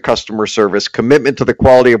just a customer service. Commitment to the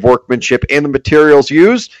quality of workmanship and the materials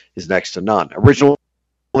used is next to none. Originally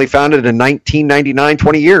founded in 1999,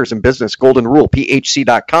 20 years in business. Golden Rule,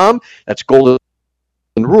 PHC.com. That's Golden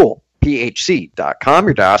Rule, PHC.com.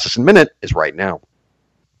 Your Diocesan Minute is right now.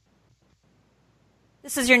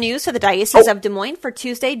 This is your news for the Diocese of Des Moines for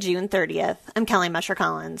Tuesday, June 30th. I'm Kelly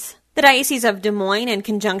Mesher-Collins. The Diocese of Des Moines, in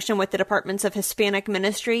conjunction with the Departments of Hispanic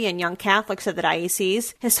Ministry and Young Catholics of the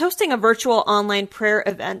Diocese, is hosting a virtual online prayer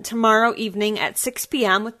event tomorrow evening at 6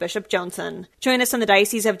 p.m. with Bishop Johnson. Join us on the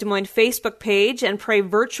Diocese of Des Moines Facebook page and pray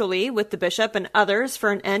virtually with the Bishop and others for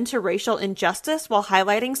an end to racial injustice while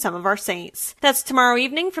highlighting some of our saints. That's tomorrow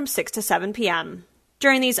evening from 6 to 7 p.m.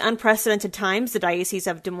 During these unprecedented times, the Diocese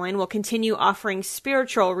of Des Moines will continue offering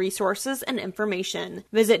spiritual resources and information.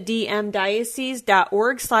 Visit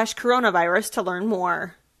dmdiocese.org/coronavirus to learn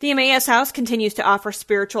more. The Emmaus House continues to offer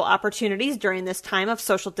spiritual opportunities during this time of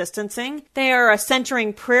social distancing. They are a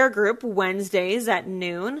centering prayer group Wednesdays at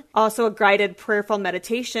noon, also a guided prayerful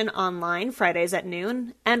meditation online Fridays at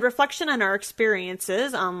noon, and reflection on our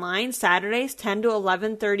experiences online Saturdays 10 to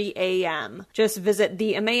 11:30 a.m. Just visit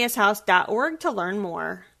theemmaushouse.org to learn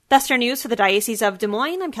more. That's your news for the Diocese of Des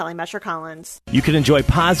Moines. I'm Kelly Mescher-Collins. You can enjoy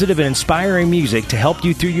positive and inspiring music to help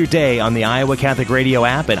you through your day on the Iowa Catholic Radio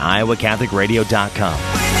app at iowacatholicradio.com.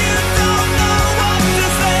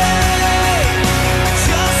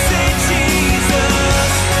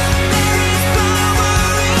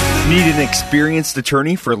 Need an experienced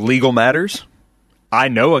attorney for legal matters? I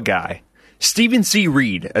know a guy. Stephen C.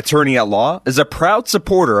 Reed, attorney at law, is a proud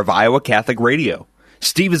supporter of Iowa Catholic Radio.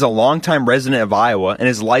 Steve is a longtime resident of Iowa and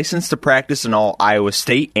is licensed to practice in all Iowa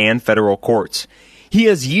state and federal courts. He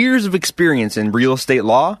has years of experience in real estate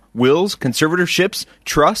law, wills, conservatorships,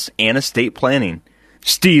 trusts, and estate planning.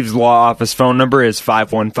 Steve's law office phone number is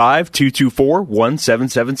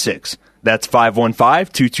 515-224-1776. That's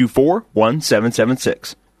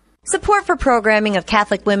 515-224-1776. Support for programming of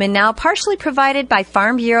Catholic Women Now partially provided by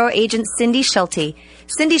Farm Bureau agent Cindy Schulte.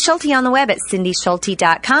 Cindy Schulte on the web at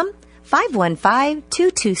cindyschulte.com,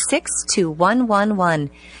 515-226-2111.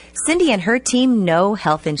 Cindy and her team know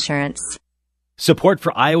health insurance. Support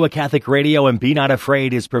for Iowa Catholic Radio and Be Not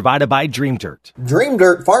Afraid is provided by Dream Dirt. Dream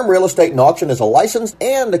Dirt Farm Real Estate and Auction is a licensed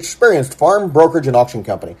and experienced farm brokerage and auction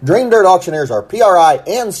company. Dream Dirt auctioneers are PRI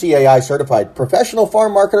and CAI certified professional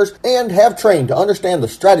farm marketers and have trained to understand the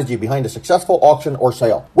strategy behind a successful auction or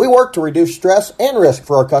sale. We work to reduce stress and risk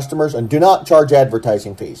for our customers and do not charge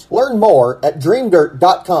advertising fees. Learn more at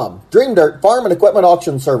dreamdirt.com. Dream Dirt Farm and Equipment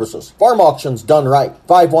Auction Services. Farm auctions done right.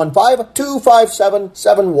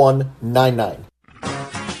 515-257-7199.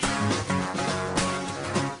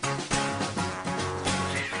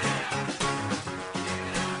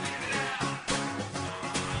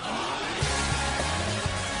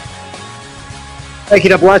 Thank you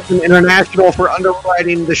to Blessman International for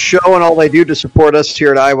underwriting the show and all they do to support us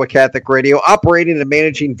here at Iowa Catholic Radio, operating and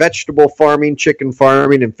managing vegetable farming, chicken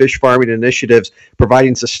farming, and fish farming initiatives,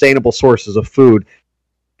 providing sustainable sources of food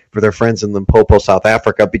for their friends in Limpopo, South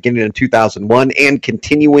Africa, beginning in 2001 and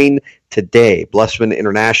continuing today.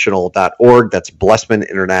 BlessmanInternational.org. That's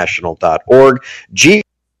BlessmanInternational.org. Jean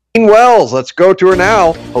Wells, let's go to her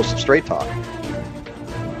now, host of Straight Talk.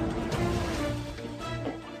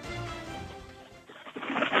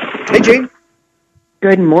 Hey, Jean.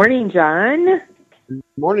 Good morning, John. Good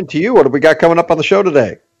morning to you. What have we got coming up on the show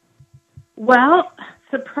today? Well,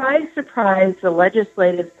 surprise, surprise, the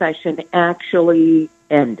legislative session actually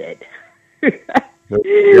ended.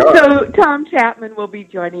 So Tom Chapman will be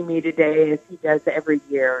joining me today, as he does every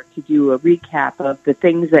year, to do a recap of the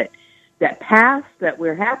things that passed, that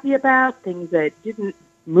we're happy about, things that didn't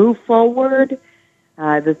move forward,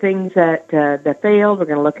 the things that failed. We're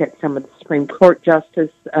going to look at some of the Supreme Court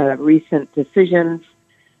justice recent decisions,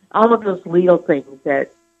 all of those legal things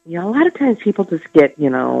that, a lot of times people just get,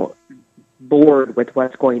 bored with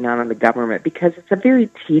what's going on in the government because it's a very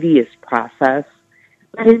tedious process,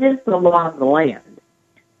 but it is the law of the land.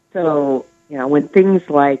 So, when things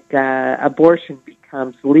like abortion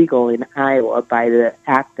becomes legal in Iowa by the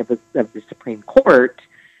act of the Supreme Court,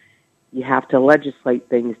 you have to legislate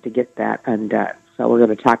things to get that undone. So we're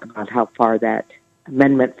going to talk about how far that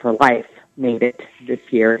Amendment for Life made it this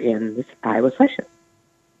year in this Iowa session.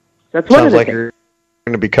 That's one of the things. You're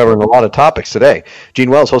going to be covering a lot of topics today. Jean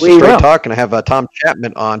Wells, host of Straight Talk, and I have Tom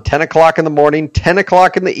Chapman on 10 o'clock in the morning, 10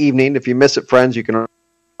 o'clock in the evening. If you miss it, friends, you can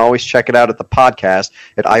always check it out at the podcast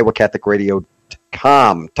at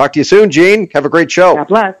iowacatholicradio.com. Talk to you soon, Jean. Have a great show. God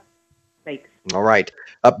bless. Thanks. All right.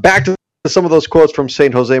 Back to some of those quotes from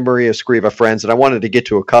St. Jose Maria Escriva, friends, and I wanted to get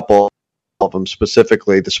to a couple of them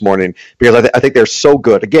specifically this morning because I think they're so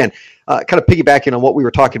good. Again, kind of piggybacking on what we were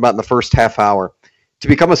talking about in the first half hour, to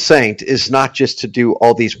become a saint is not just to do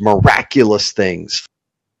all these miraculous things,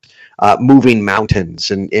 moving mountains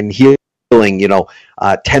and healing,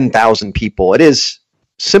 10,000 people. It is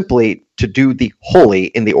simply to do the holy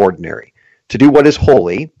in the ordinary, to do what is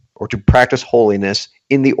holy or to practice holiness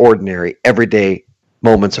in the ordinary, everyday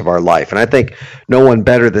moments of our life. And I think no one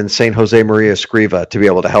better than St. Jose Maria Escriva to be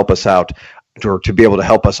able to help us out or to be able to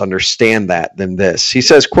help us understand that than this. He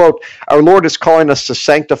says, quote, "Our Lord is calling us to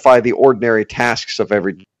sanctify the ordinary tasks of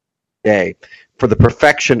every day, for the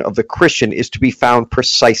perfection of the Christian is to be found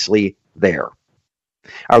precisely there."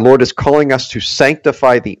 Our Lord is calling us to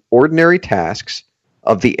sanctify the ordinary tasks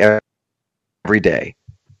of the every day.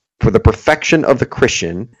 For the perfection of the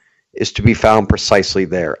Christian is to be found precisely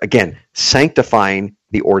there. Again, sanctifying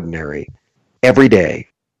the ordinary every day.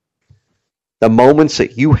 The moments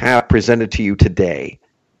that you have presented to you today,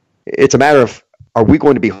 it's a matter of, are we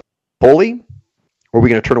going to be holy, or are we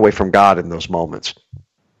going to turn away from God in those moments?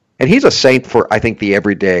 And he's a saint for, I think, the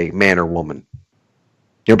everyday man or woman.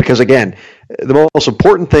 Because again, the most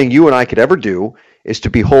important thing you and I could ever do is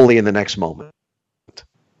to be holy in the next moment.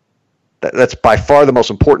 That's by far the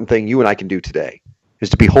most important thing you and I can do today,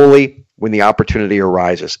 is to be holy when the opportunity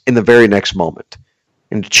arises, in the very next moment.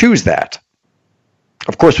 And to choose that,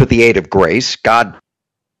 of course, with the aid of grace. God,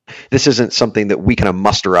 this isn't something that we can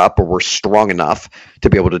muster up or we're strong enough to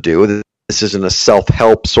be able to do. This isn't a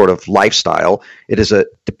self-help sort of lifestyle. It is a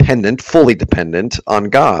dependent, fully dependent on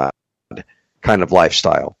God kind of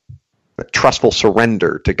lifestyle. A trustful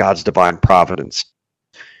surrender to God's divine providence.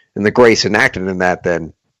 And the grace enacted in that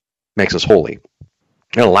then makes us holy.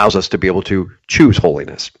 It allows us to be able to choose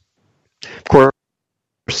holiness. Of course,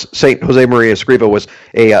 St. Jose Maria Escriva was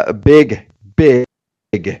a big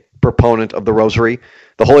proponent of the rosary.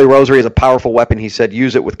 The Holy Rosary is a powerful weapon. He said,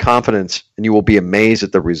 use it with confidence and you will be amazed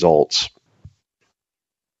at the results.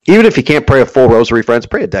 Even if you can't pray a full rosary, friends,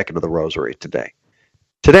 pray a decade of the rosary today.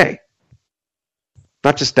 Today.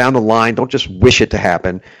 Not just down the line. Don't just wish it to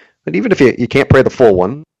happen. But even if you can't pray the full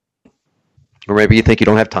one, or maybe you think you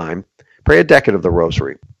don't have time, pray a decade of the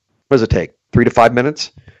rosary. What does it take? 3 to 5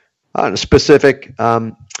 minutes? A specific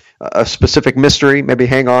mystery, maybe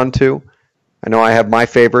hang on to. I know I have my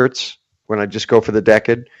favorites when I just go for the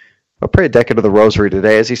decade. But pray a decade of the rosary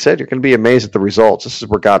today. As he said, you're going to be amazed at the results. This is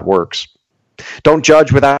where God works. Don't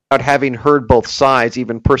judge without having heard both sides.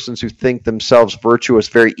 Even persons who think themselves virtuous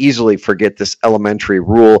very easily forget this elementary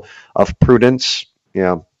rule of prudence.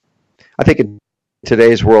 Yeah, I think in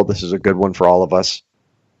today's world, this is a good one for all of us.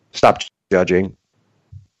 Stop judging.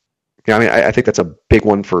 I think that's a big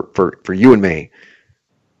one for you and me.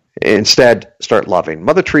 Instead, start loving.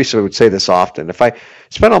 Mother Teresa would say this often. If I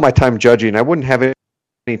spent all my time judging, I wouldn't have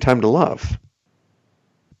any time to love.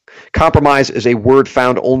 Compromise is a word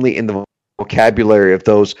found only in the vocabulary of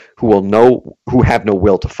those who have no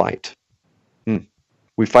will to fight.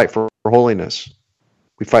 We fight for holiness.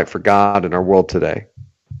 We fight for God in our world today.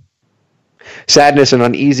 Sadness and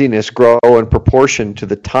uneasiness grow in proportion to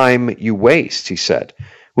the time you waste, he said.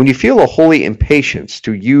 When you feel a holy impatience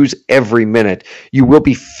to use every minute, you will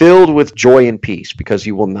be filled with joy and peace because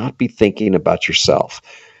you will not be thinking about yourself.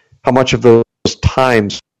 How much of those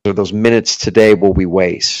times or those minutes today will we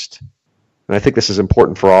waste? And I think this is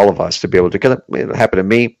important for all of us to be able to, because it happened to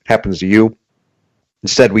me, it happens to you.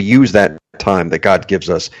 Instead, we use that time that God gives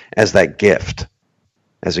us as that gift,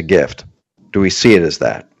 as a gift. Do we see it as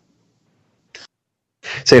that?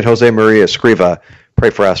 St. Jose Maria Escriva, pray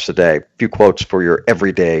for us today. A few quotes for your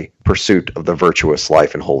everyday pursuit of the virtuous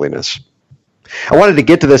life and holiness. I wanted to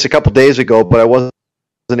get to this a couple days ago, but I wasn't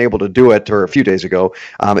able to do it, or a few days ago.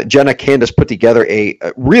 Jenna Candace put together a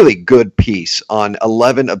really good piece on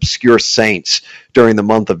 11 obscure saints during the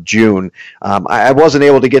month of June. I wasn't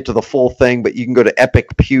able to get to the full thing, but you can go to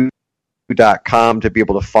epicpew.com to be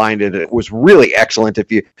able to find it. It was really excellent.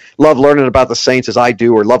 If you love learning about the saints as I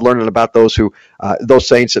do, or love learning about those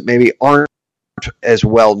saints that maybe aren't as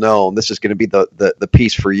well known, this is going to be the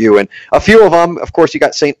piece for you. And a few of them, of course, you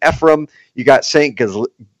got Saint Ephrem, you got Saint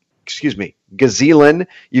Gazelin,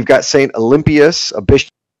 you've got Saint Olympius, a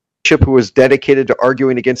bishop who was dedicated to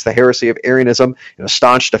arguing against the heresy of Arianism, and a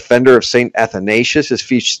staunch defender of Saint Athanasius. His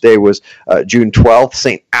feast day was June 12th.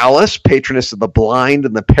 Saint Alice, patroness of the blind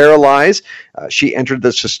and the paralyzed. She entered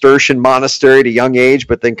the Cistercian monastery at a young age,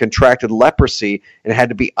 but then contracted leprosy and had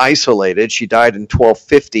to be isolated. She died in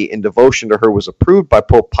 1250, and devotion to her was approved by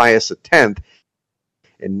Pope Pius X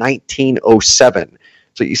in 1907.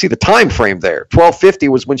 So you see the time frame there. 1250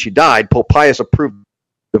 was when she died. Pope Pius approved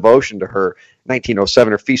devotion to her.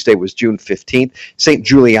 1907, her feast day was June 15th. St.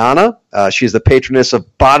 Juliana, she is the patroness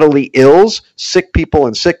of bodily ills, sick people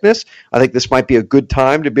and sickness. I think this might be a good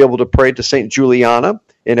time to be able to pray to St. Juliana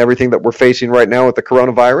in everything that we're facing right now with the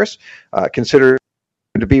coronavirus. Considered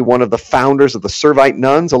to be one of the founders of the Servite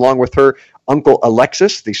nuns, along with her uncle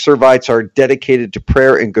Alexis. The Servites are dedicated to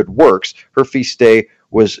prayer and good works. Her feast day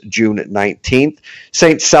was June 19th.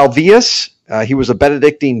 St. Salvius, he was a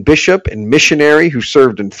Benedictine bishop and missionary who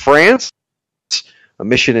served in France. A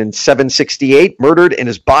mission in 768, murdered, and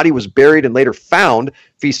his body was buried and later found.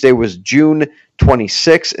 Feast day was June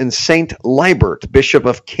 26. And Saint Libert, bishop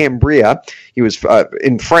of Cambria, he was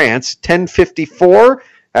in France. 1054,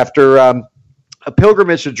 after a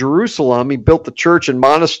pilgrimage to Jerusalem, he built the church and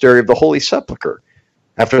monastery of the Holy Sepulchre.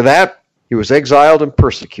 After that, he was exiled and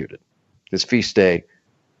persecuted. His feast day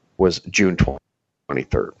was June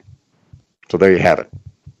 23rd. So there you have it.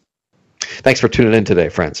 Thanks for tuning in today,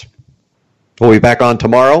 friends. We'll be back on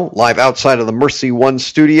tomorrow, live outside of the Mercy One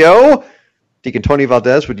studio. Deacon Tony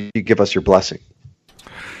Valdez, would you give us your blessing?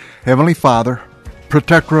 Heavenly Father,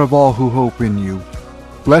 protector of all who hope in you,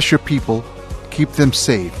 bless your people, keep them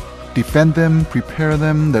safe, defend them, prepare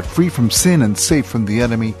them, that free from sin and safe from the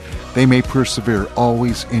enemy, they may persevere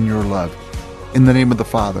always in your love. In the name of the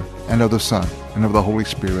Father, and of the Son, and of the Holy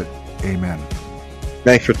Spirit. Amen.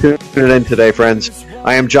 Thanks for tuning in today, friends.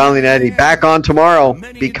 I am John Leonetti, back on tomorrow.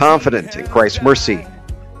 Be confident in Christ's mercy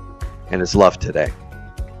and His love today.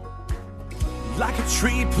 Like a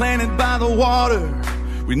tree planted by the water,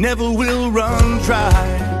 we never will run dry.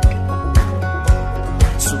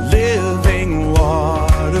 So living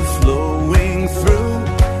water flowing through,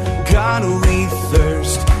 God, we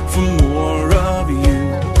thirst for more of you.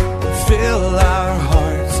 Fill our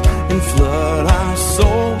hearts and flood our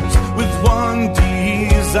souls with one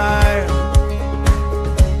desire,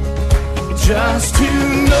 just to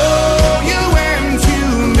know you and to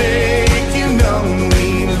make you known.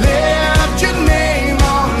 We lift your name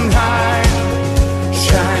on high.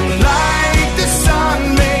 Shine like the sun,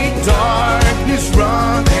 make darkness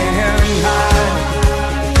run and hide.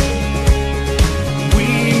 We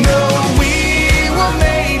know we were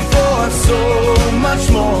made for so much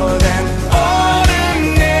more than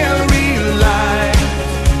ordinary life.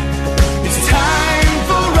 It's time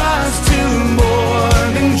for us to more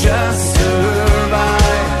than just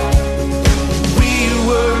survive. We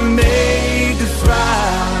were made to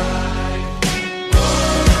thrive.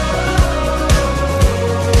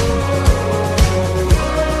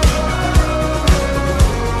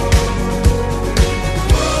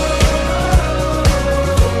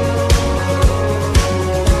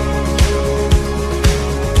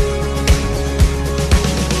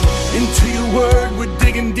 Into your word we're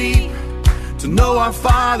digging deep to know our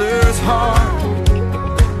Father's heart.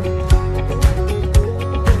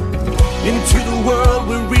 Into the world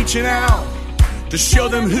we're reaching out to show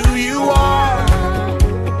them who you are.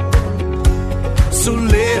 So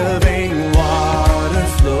living water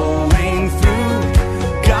flowing through,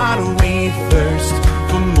 God, we thirst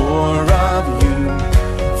for more of you.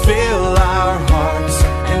 Fill our hearts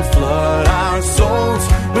and flood our souls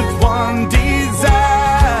with one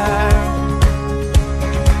desire,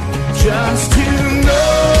 just to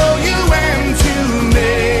know you and to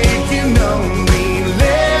make you known. We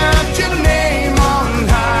lift your name on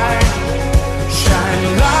high. Shine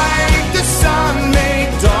like the sun,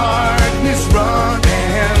 make darkness run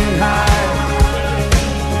and hide.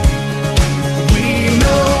 We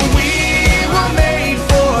know we were made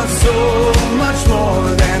for so much more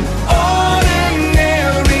than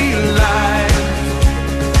ordinary life.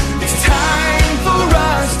 It's time for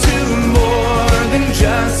us to more than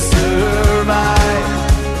just survive.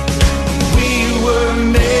 We were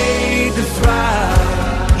made to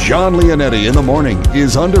thrive. John Leonetti in the Morning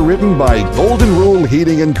is underwritten by Golden Rule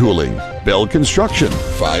Heating and Cooling, Bell Construction,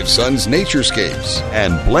 Five Sons Naturescapes,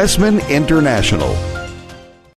 and Blessman International.